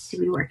for it to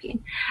be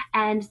working.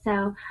 And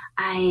so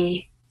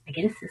I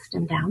get a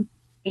system down,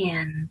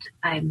 and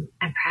I'm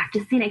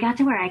practicing. It got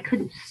to where I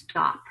couldn't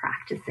stop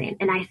practicing.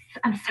 And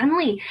I'm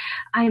suddenly,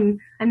 I'm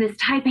this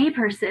type A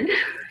person,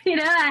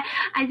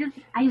 I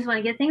just want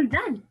to get things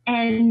done,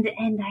 and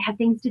I have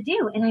things to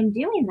do, and I'm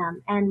doing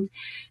them. And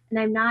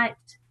I'm not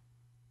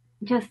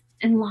just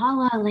in la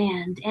la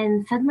land.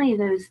 And suddenly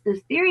those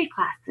theory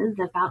classes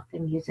about the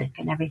music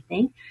and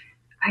everything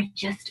are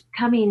just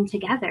coming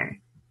together,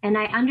 and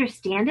I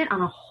understand it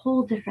on a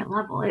whole different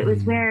level. It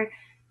was where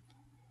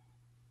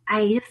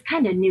I just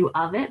kind of knew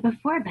of it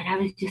before, but I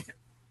was just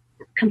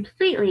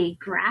completely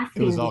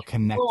grasping the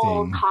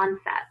whole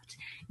concept.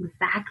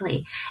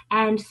 Exactly.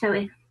 And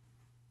so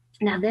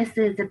now this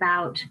is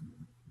about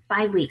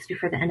 5 weeks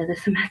before the end of the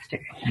semester.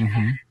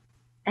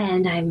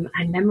 And I'm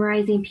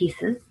memorizing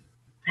pieces.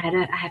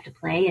 I have to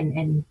play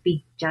and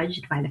be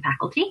judged by the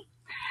faculty.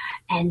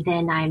 And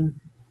then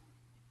I'm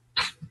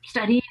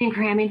studying and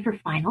cramming for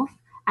finals.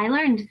 I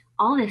learned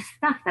all this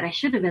stuff that I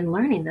should have been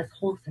learning this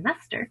whole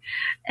semester.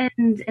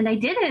 And I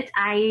did it.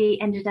 I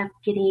ended up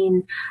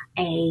getting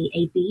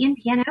a B in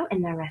piano,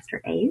 and the rest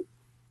were A's.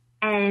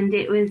 And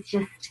it was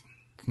just,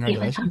 it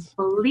was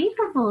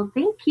unbelievable.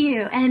 Thank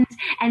you. And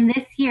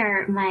this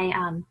year,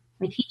 my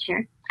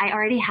teacher, I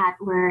already had,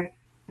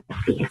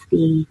 it's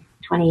the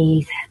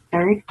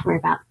 23rd. We're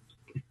about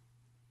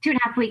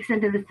 2.5 weeks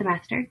into the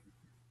semester.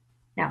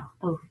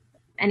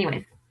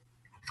 Anyways.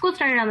 School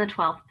started on the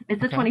 12th.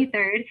 It's the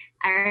 23rd.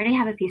 I already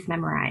have a piece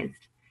memorized.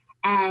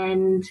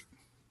 And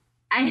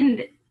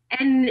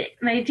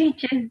my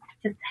teacher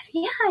just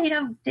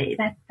said,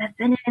 that's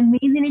an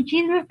amazing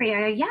achievement for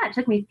you. Yeah, it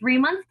took me 3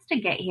 months to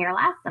get here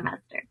last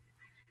semester.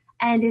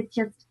 And it's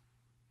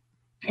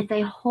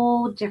a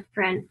whole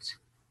different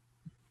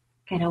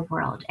kind of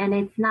world. And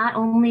it's not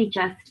only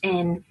just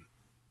in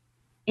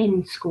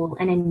school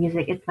and in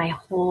music, it's my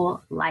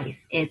whole life.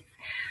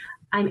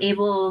 I'm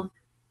able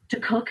to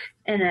cook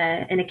in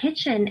a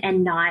kitchen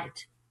and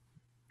not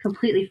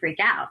completely freak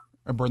out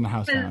or burn the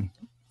house down.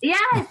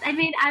 Yes, I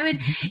mean,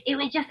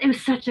 it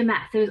was such a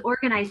mess. It was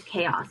organized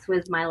chaos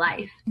was my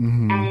life,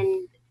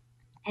 and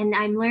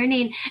I'm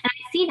learning, and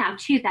I see now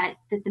too that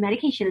the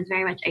medication is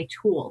very much a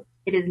tool.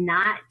 It is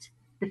not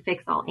the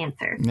fix-all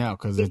answer. No,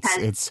 because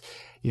it's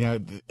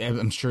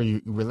I'm sure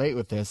you relate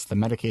with this. The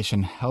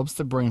medication helps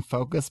the brain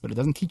focus, but it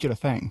doesn't teach it a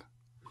thing.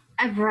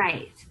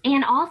 Right,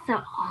 and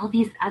also all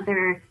these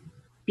other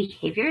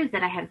behaviors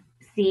that I have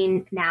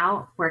seen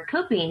now were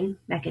coping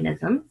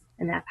mechanisms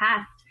in the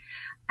past,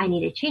 I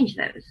need to change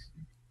those.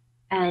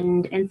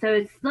 And so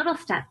it's little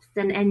steps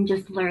and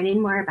just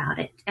learning more about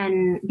it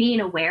and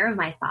being aware of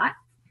my thoughts.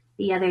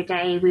 The other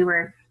day we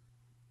were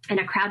in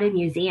a crowded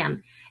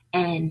museum,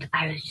 and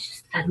I was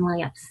just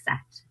suddenly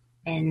upset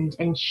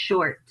and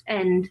short.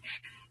 And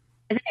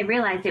I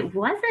realized it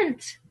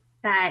wasn't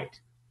that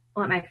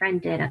what my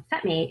friend did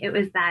upset me. It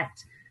was that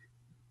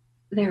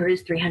there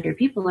was 300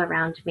 people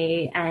around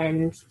me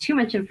and too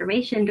much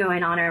information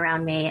going on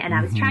around me. And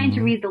I was trying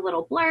to read the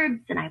little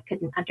blurbs, and I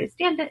couldn't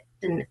understand it,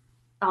 and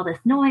all this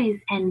noise.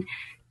 And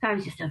so I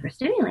was just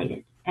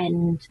overstimulated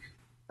and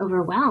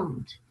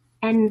overwhelmed.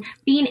 And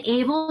being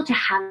able to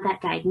have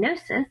that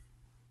diagnosis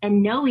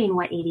and knowing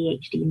what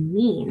ADHD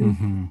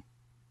means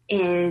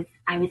is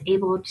I was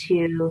able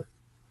to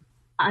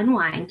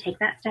unwind, take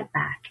that step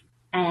back,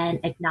 and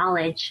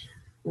acknowledge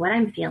what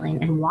I'm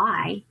feeling and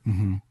why,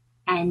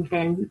 and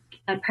then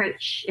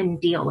approach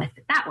and deal with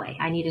it that way.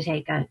 I need to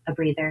take a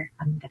breather.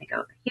 I'm going to go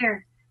over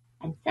here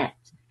and sit.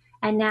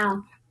 And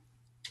now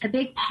a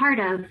big part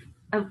of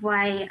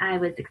why I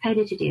was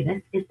excited to do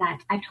this is that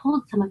I've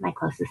told some of my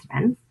closest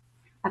friends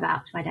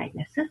about my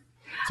diagnosis.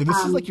 So this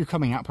is like your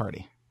coming out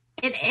party.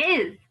 It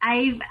is.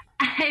 I've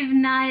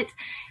not,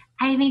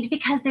 I mean,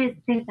 because there's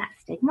that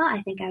stigma,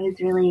 I think I was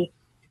really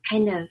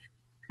I'm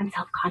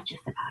self-conscious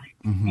about it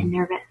and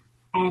nervous.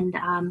 And,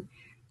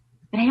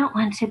 but I don't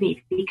want to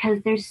be,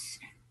 because there's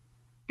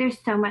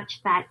so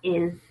much that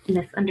is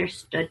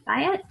misunderstood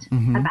by it,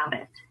 about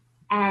it.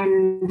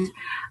 And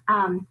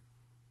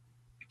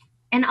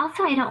And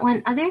also, I don't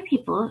want other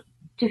people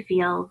to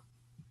feel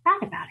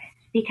bad about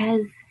it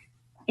because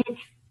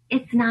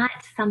it's not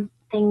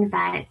something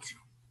that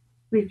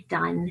we've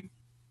done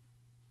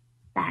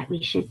that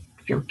we should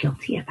feel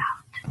guilty about.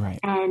 Right.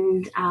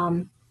 And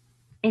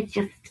it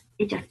just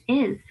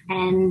is.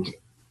 And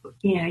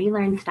you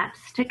learn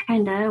steps to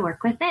kind of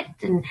work with it,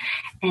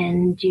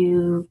 and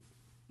you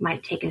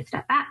might take a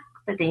step back,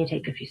 but then you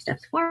take a few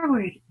steps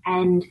forward,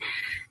 and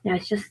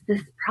it's just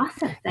this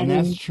process. And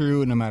that's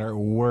true no matter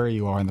where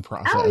you are in the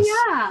process. Oh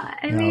yeah,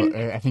 I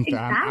think exactly.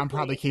 that I'm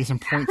probably case in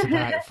point to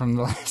that from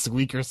the last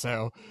week or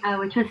so.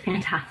 Which was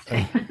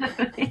fantastic.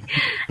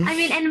 I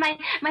mean, and my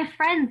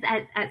friends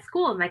at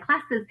school, my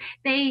classes,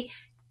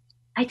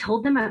 I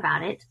told them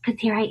about it because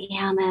here I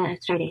am, a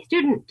straight A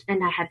student,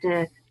 and I had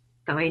to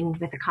go in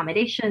with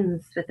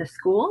accommodations with the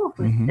school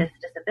with this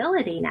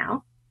disability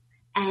now,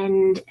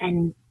 and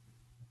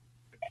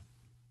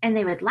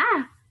they would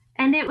laugh,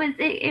 and it was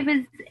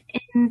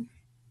in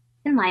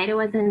light. It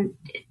wasn't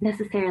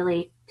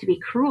necessarily to be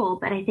cruel,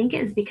 but I think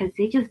it was because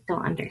they just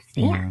don't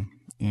understand.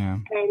 Yeah.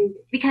 And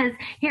because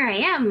here I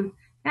am,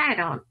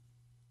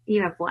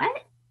 you have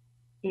what?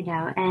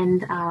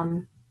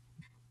 And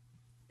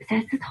so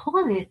it's this whole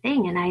other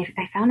thing. And I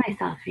found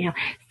myself,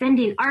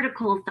 sending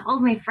articles to all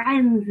my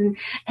friends,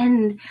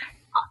 and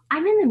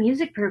I'm in the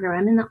music program,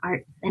 I'm in the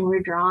arts, and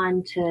we're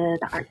drawn to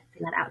the arts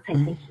and that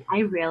outside thinking. I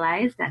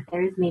realized that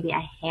there's maybe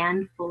a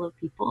handful of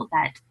people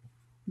that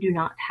do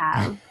not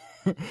have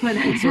what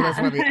I So have.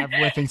 that's why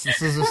everyone thinks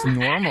this is just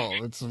normal.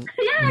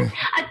 Yes.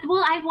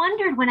 Well, I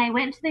wondered when I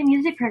went to the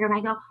music program,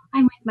 I go,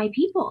 I'm with my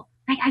people.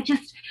 I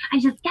just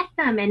get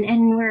them,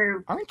 and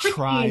we're... Aren't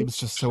tribes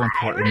just so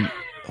important?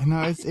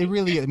 No, it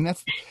really is. I mean,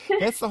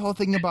 that's the whole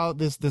thing about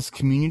this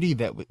community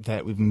that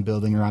we've been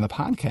building around the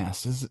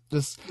podcast is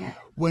just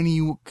when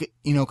you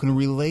can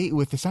relate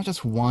with, it's not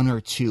just one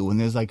or two, and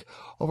there's like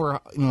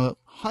over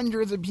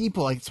hundreds of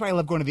people. Like, that's why I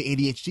love going to the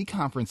ADHD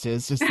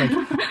conferences. Just like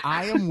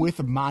I am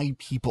with my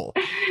people.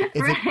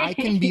 It's like I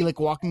can be like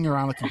walking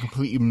around like a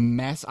complete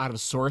mess, out of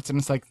sorts, and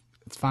it's like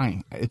it's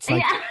fine. It's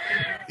like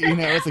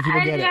it's like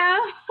people get it.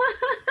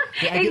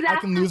 Yeah, exactly. I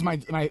can lose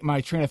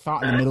my train of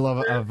thought in the middle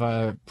of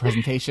a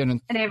presentation,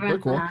 and very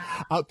cool.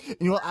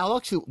 I'll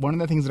actually, one of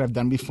the things that I've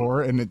done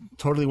before, and it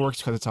totally works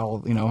because it's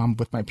all, I'm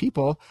with my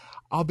people.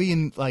 I'll be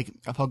in, like,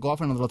 if I'll go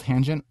off on a little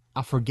tangent,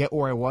 I'll forget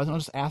where I was, and I'll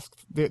just ask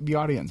the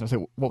audience. I'll say,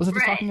 what was I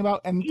just talking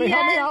about? And they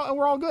help me out, and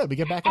we're all good. We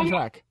get back on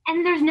track.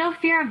 And there's no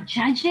fear of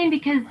judging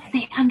because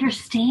they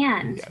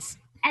understand. Yes.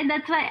 And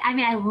that's what,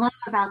 I love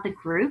about the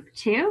group,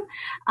 too,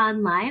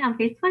 online on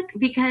Facebook,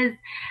 because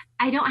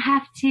I don't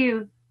have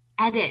to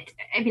edit.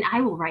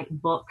 I will write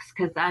books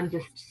because I'm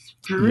just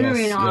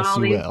spewing on all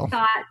these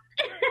thoughts.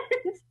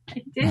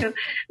 I do.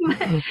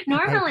 But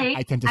normally,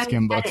 I tend to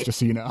skim books, just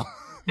so you know.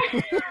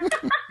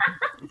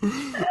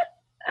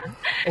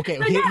 Okay,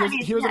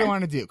 here's what I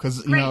want to do,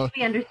 because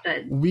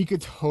we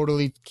could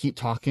totally keep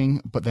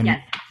talking, but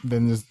then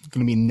there's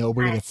going to be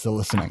nobody that's still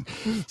listening.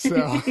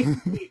 So,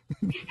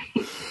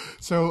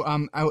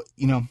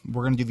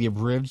 we're going to do the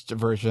abridged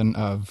version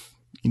of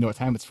what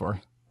time it's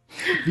for.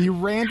 The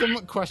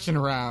random question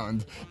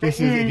round. This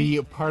is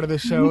the part of the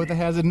show that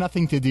has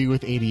nothing to do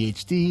with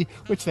ADHD,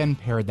 which then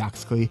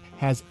paradoxically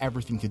has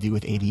everything to do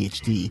with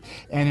ADHD.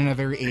 And in a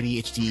very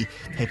ADHD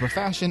type of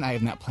fashion, I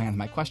have not planned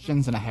my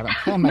questions, and I haven't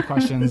planned my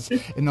questions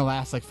in the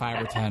last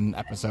 5 or 10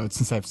 episodes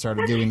since I've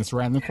started doing this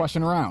random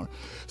question round.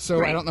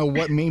 So I don't know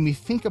what made me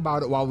think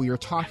about it while we were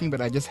talking,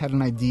 but I just had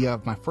an idea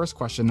of my first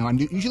question. Now, I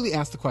usually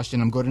ask the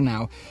question, I'm good to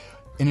now,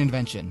 an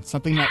invention,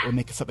 something that will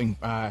make something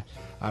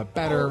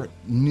better,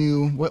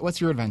 new.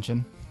 What's your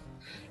invention?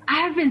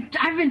 I've been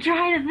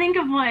trying to think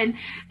of one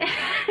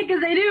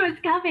because I knew it was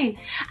coming.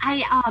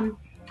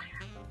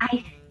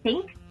 I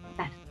think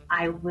that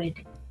I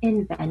would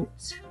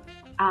invent.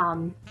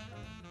 I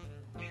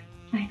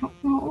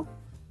don't know.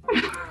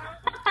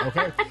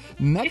 Okay.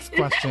 Next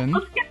question.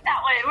 Let's get that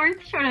one.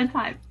 We're short on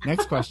time.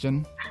 Next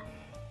question.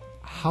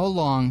 How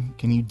long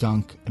can you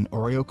dunk an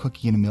Oreo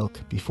cookie in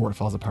milk before it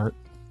falls apart?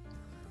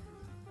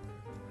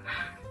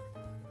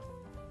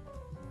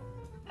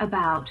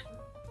 About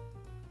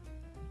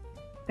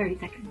 30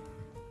 seconds.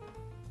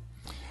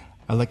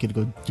 I'd like you to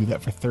go do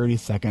that for 30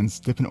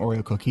 seconds. Dip an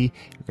Oreo cookie.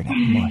 You're going to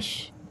have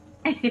mush.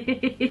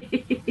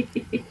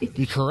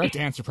 The correct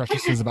answer,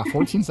 Precious, is about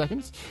 14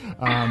 seconds.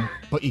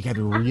 But you got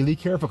to be really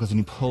careful because when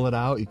you pull it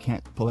out, you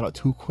can't pull it out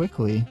too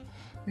quickly.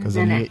 Because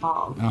then it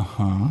falls.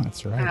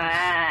 That's right.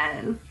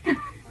 Yes.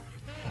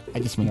 I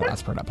just made the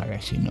last part up. I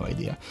actually had no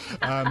idea.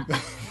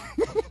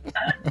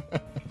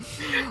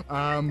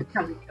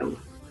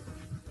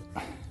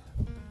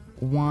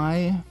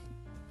 Why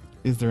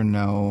is there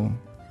no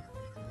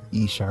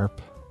E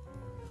sharp?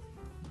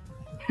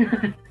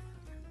 There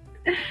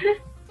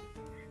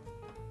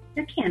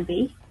can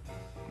be.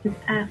 It's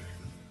F.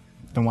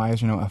 Then why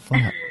is there no F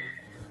flat?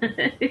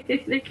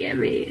 There can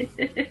be.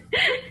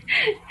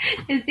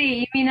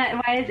 You mean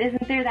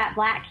isn't there that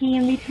black key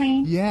in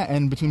between? Yeah,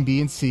 and between B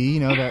and C,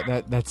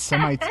 that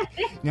semi,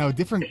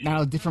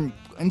 different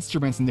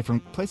instruments in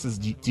different places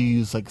do you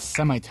use like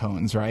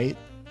semitones, right?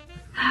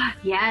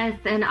 Yes,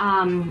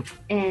 and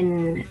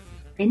in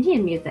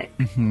Indian music.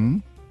 Mm-hmm.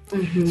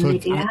 Mm-hmm.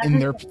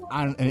 So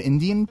on an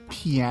Indian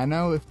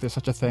piano, if there's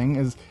such a thing,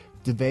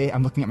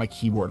 I'm looking at my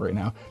keyboard right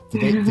now. Do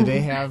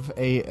they have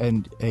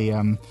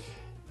a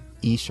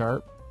E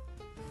sharp?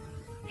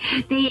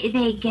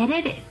 They get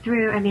it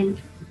through. I mean,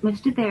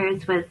 most of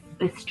theirs was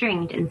a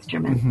stringed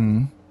instrument,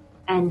 mm-hmm.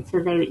 and so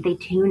they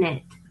tune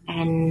it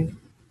and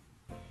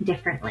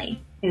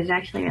differently. It was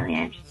actually really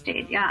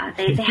interesting. Yeah,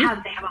 they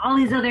have all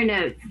these other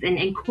notes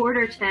and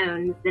quarter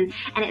tones, and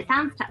it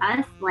sounds to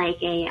us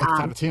like it's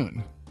out of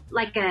tune.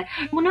 No, to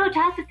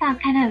us it sounds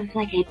kind of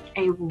like a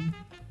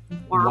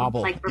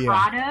wobble, like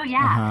vibrato,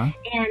 yeah.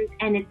 Uh-huh.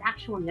 And it's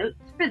actual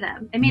notes for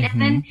them. I mean,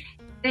 mm-hmm. and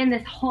then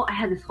I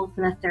had this whole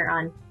semester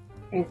on,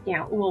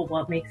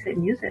 what makes it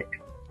music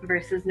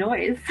versus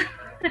noise.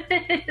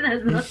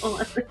 That's the whole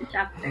other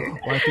chapter.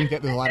 Well, I think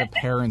that there's a lot of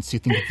parents who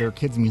think that their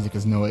kids' music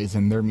is noise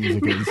and their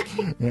music is,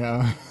 mm-hmm.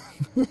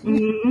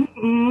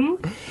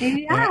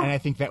 Yeah. And I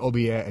think that will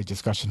be a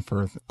discussion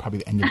for probably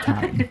the end of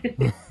time.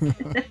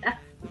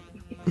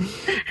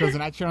 Because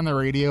when I turn on the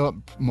radio,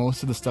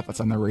 most of the stuff that's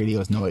on the radio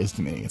is noise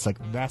to me. It's like,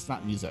 that's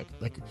not music.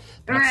 Like,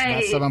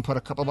 that's someone put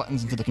a couple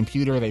buttons into the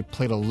computer, they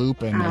played a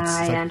loop, and it's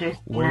like, understand.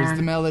 Where's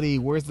the melody?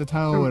 Where's the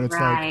tone? And it's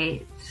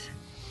like...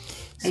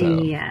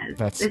 So yes.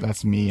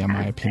 that's me and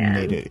my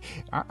opinionated.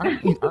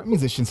 Aren't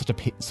musicians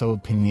so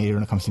opinionated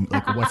when it comes to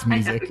like what's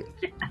music?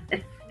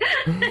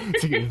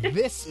 It's like,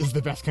 this is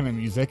the best kind of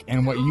music,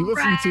 and what you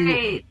listen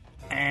to.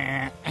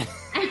 I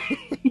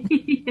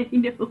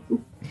know.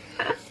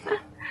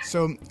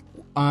 So,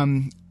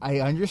 I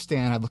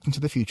understand. I looked into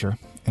the future,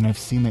 and I've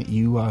seen that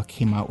you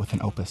came out with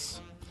an opus,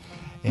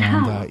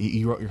 and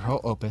you wrote your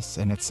whole opus,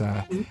 and it's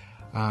and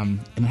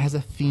it has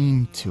a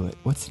theme to it.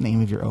 What's the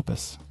name of your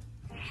opus?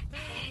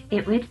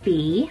 It would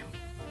be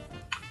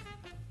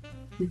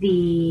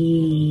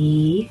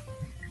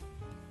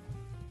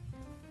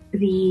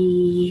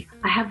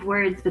I have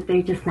words, but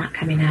they're just not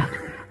coming out.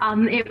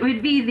 It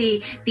would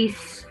be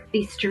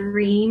the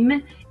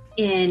stream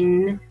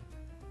in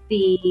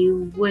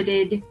the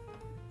wooded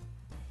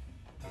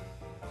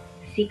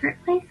secret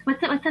place.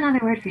 What's another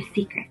word for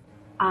secret?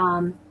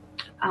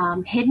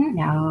 Hidden?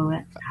 No,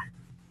 that's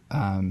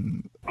not.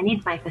 I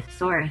need my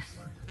thesaurus.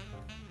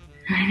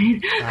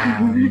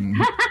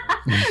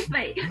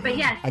 But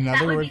yes.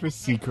 Another word for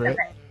secret.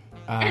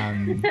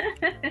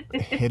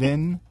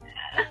 Hidden.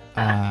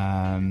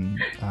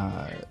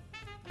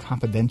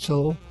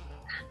 Confidential.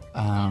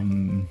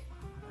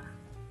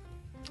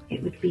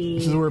 It would be.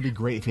 This is where it would be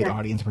great if you had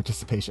audience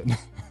participation.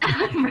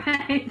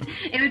 Right.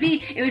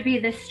 It would be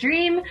the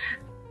stream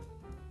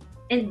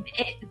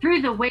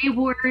through the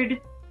wayward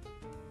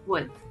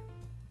woods.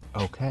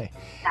 Okay.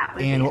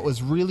 And what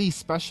was really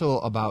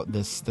special about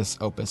this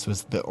opus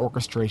was the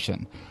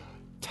orchestration.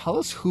 Tell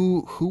us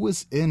who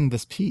was in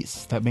this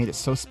piece that made it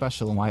so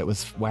special, and why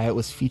it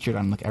was featured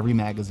on like every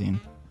magazine.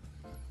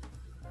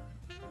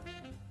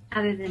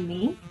 Other than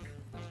me?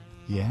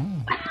 Yeah.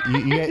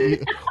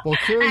 Well,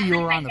 clearly you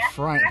were on the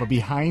front, but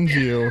behind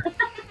you,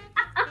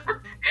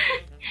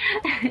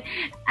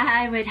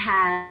 I would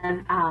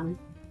have.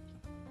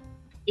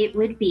 It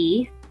would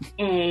be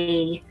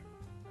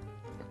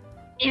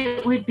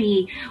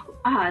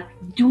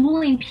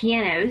dueling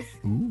pianos.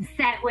 Ooh.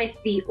 Set with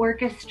the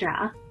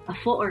orchestra, a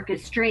full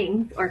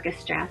strings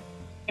orchestra,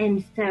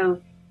 and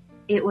so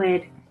it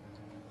would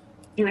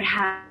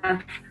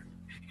have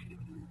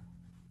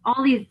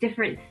all these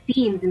different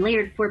themes and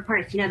layered four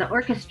parts. The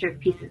orchestra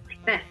pieces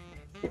like this,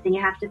 but then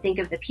you have to think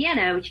of the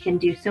piano, which can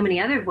do so many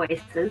other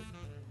voices,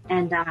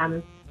 and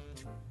then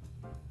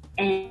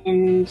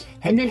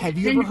have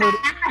you ever heard?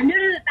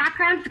 The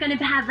background's going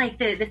to have like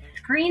the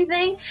screen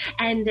thing,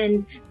 and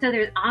then so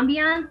there's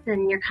ambiance,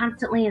 and you're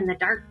constantly in the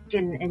dark,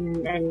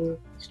 and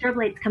strobe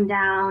lights come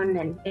down,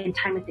 and in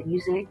time with the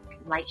music,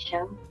 light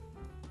show.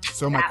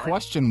 So my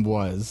question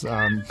was,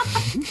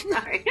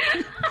 sorry.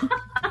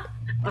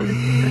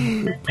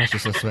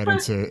 Precious just went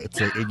into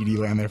ADD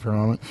land there for a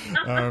moment.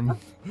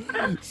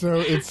 So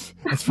it's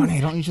funny.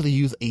 I don't usually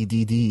use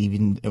ADD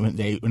even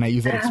when I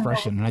use that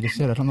expression, and I just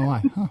said I don't know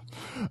why. Huh.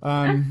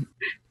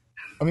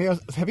 I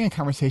was having a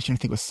conversation, I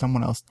think, with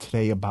someone else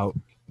today about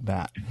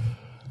that.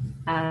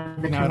 Now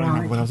I don't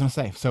remember what I was going to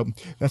say. So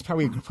that's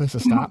probably a good place to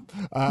stop.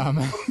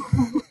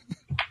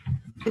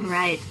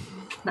 Right.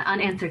 The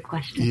unanswered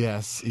question.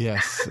 Yes.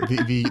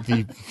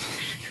 The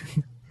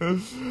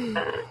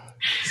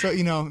So,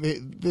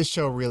 this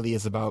show really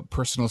is about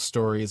personal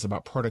stories,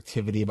 about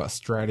productivity, about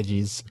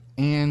strategies,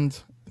 and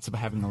it's about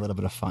having a little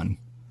bit of fun.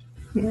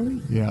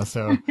 Really? Yeah,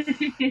 so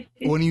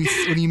when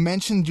you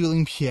mentioned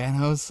dueling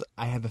pianos,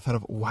 I had the thought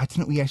of, why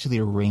didn't we actually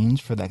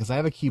arrange for that? Because I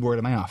have a keyboard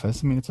in my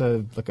office. I mean, it's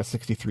a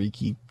 63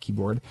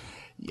 keyboard.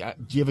 Yeah,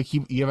 do you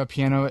have a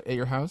piano at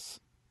your house?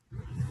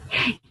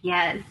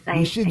 Yes,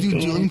 we should do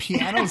dueling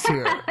pianos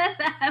here.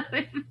 That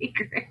would be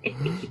great.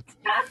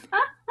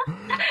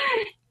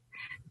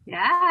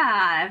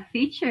 Yeah,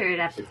 featured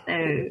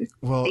episode.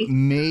 Well,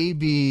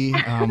 maybe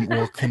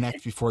we'll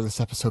connect before this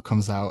episode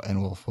comes out,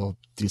 and we'll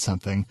do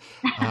something,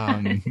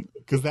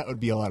 because that would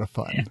be a lot of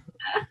fun.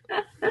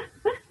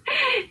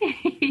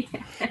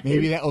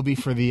 Maybe that will be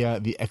for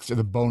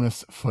the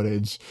bonus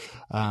footage.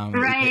 Right.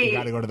 That you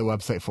got to go to the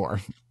website for.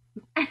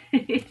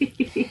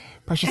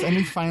 Precious,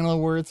 any final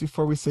words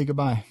before we say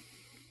goodbye?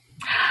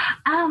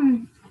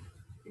 No,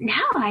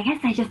 I guess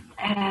I just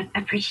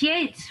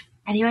appreciate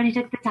anyone who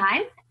took the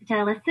time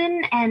to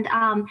listen. And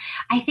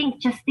I think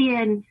just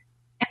the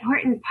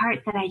important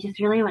part that I just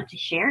really want to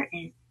share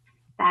is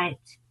that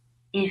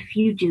if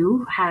you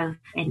do have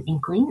an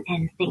inkling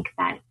and think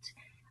that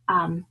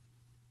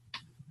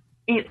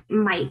it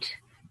might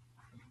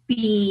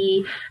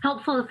be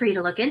helpful for you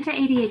to look into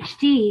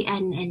ADHD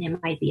and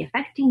it might be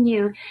affecting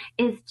you,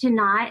 is to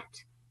not,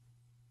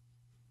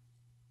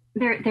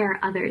 there are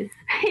others,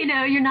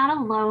 you're not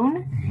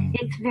alone.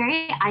 It's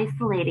very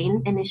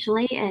isolating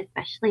initially,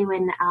 especially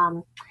when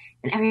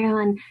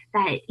everyone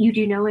that you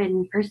do know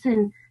in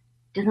person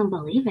doesn't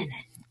believe in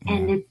it.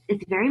 And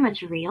it's very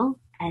much real,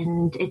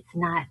 and it's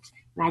not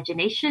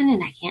imagination,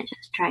 and I can't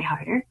just try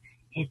harder.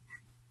 It's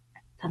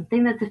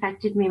something that's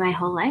affected me my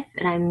whole life,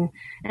 and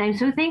I'm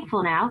so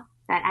thankful now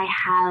that I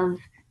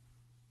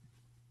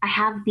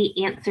have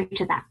the answer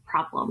to that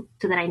problem,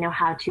 so that I know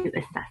how to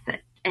assess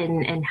it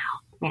and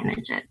help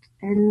manage it.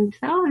 And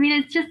so,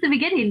 it's just the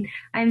beginning.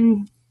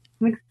 I'm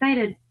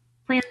excited.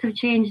 Plans have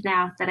changed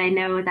now that I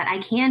know that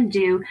I can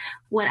do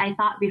what I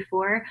thought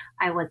before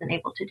I wasn't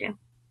able to do.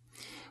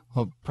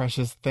 Well,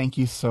 Precious, thank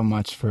you so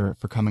much for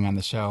coming on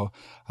the show.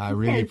 I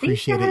really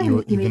appreciate it.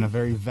 You've been a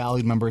very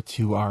valued member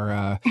to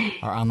our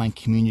online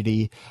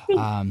community.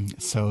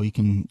 So you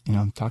can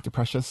talk to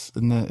Precious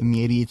in the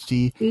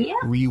ADHD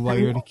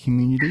Rewired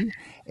community.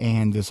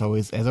 And as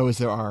always,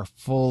 there are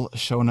full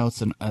show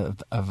notes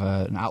of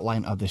an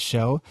outline of the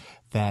show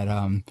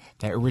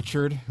that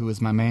Richard, who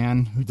is my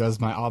man, who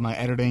does all my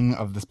editing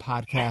of this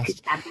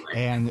podcast.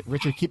 And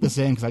Richard, keep this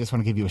in because I just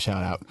want to give you a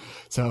shout out.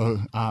 So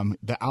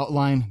the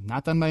outline,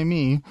 not done by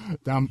me,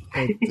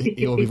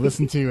 it will be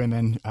listened to, and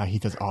then he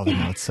does all the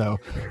notes. So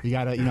we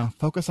gotta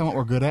focus on what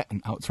we're good at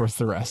and outsource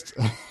the rest.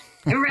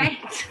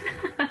 Right.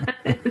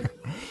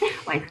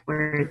 Wise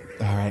words.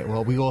 All right.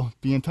 Well, we will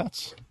be in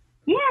touch.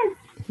 Yes.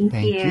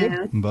 Thank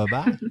you.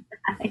 Bye-bye.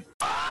 Bye.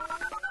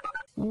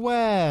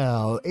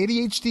 Well,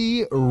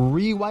 ADHD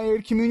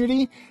Rewired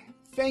community,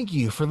 thank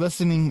you for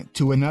listening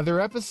to another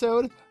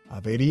episode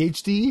of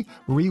ADHD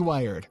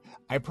Rewired.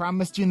 I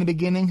promised you in the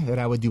beginning that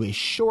I would do a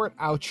short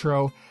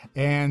outro,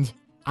 and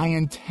I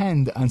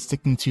intend on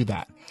sticking to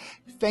that.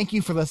 Thank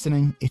you for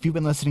listening. If you've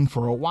been listening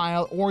for a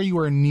while or you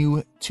are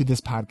new to this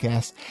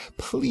podcast,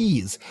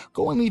 please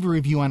go and leave a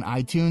review on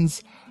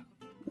iTunes.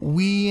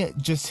 We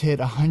just hit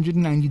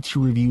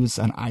 192 reviews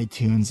on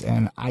iTunes,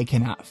 and I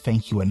cannot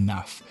thank you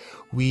enough.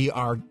 We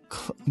are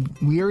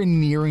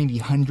nearing the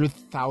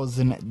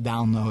 100,000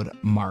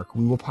 download mark.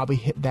 We will probably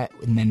hit that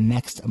in the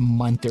next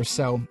month or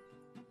so.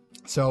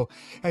 So,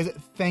 guys,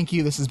 thank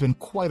you. This has been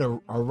quite a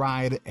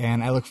ride,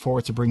 and I look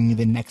forward to bringing you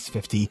the next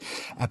 50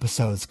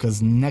 episodes,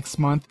 because next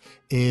month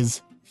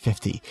is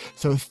 50.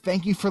 So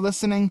thank you for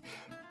listening.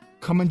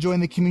 Come and join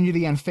the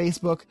community on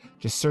Facebook.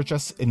 Just search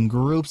us in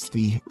groups,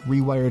 the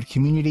Rewired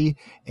community.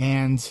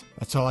 And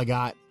that's all I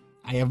got.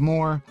 I have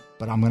more,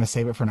 but I'm going to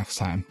save it for next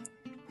time.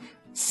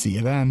 See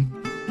you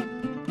then.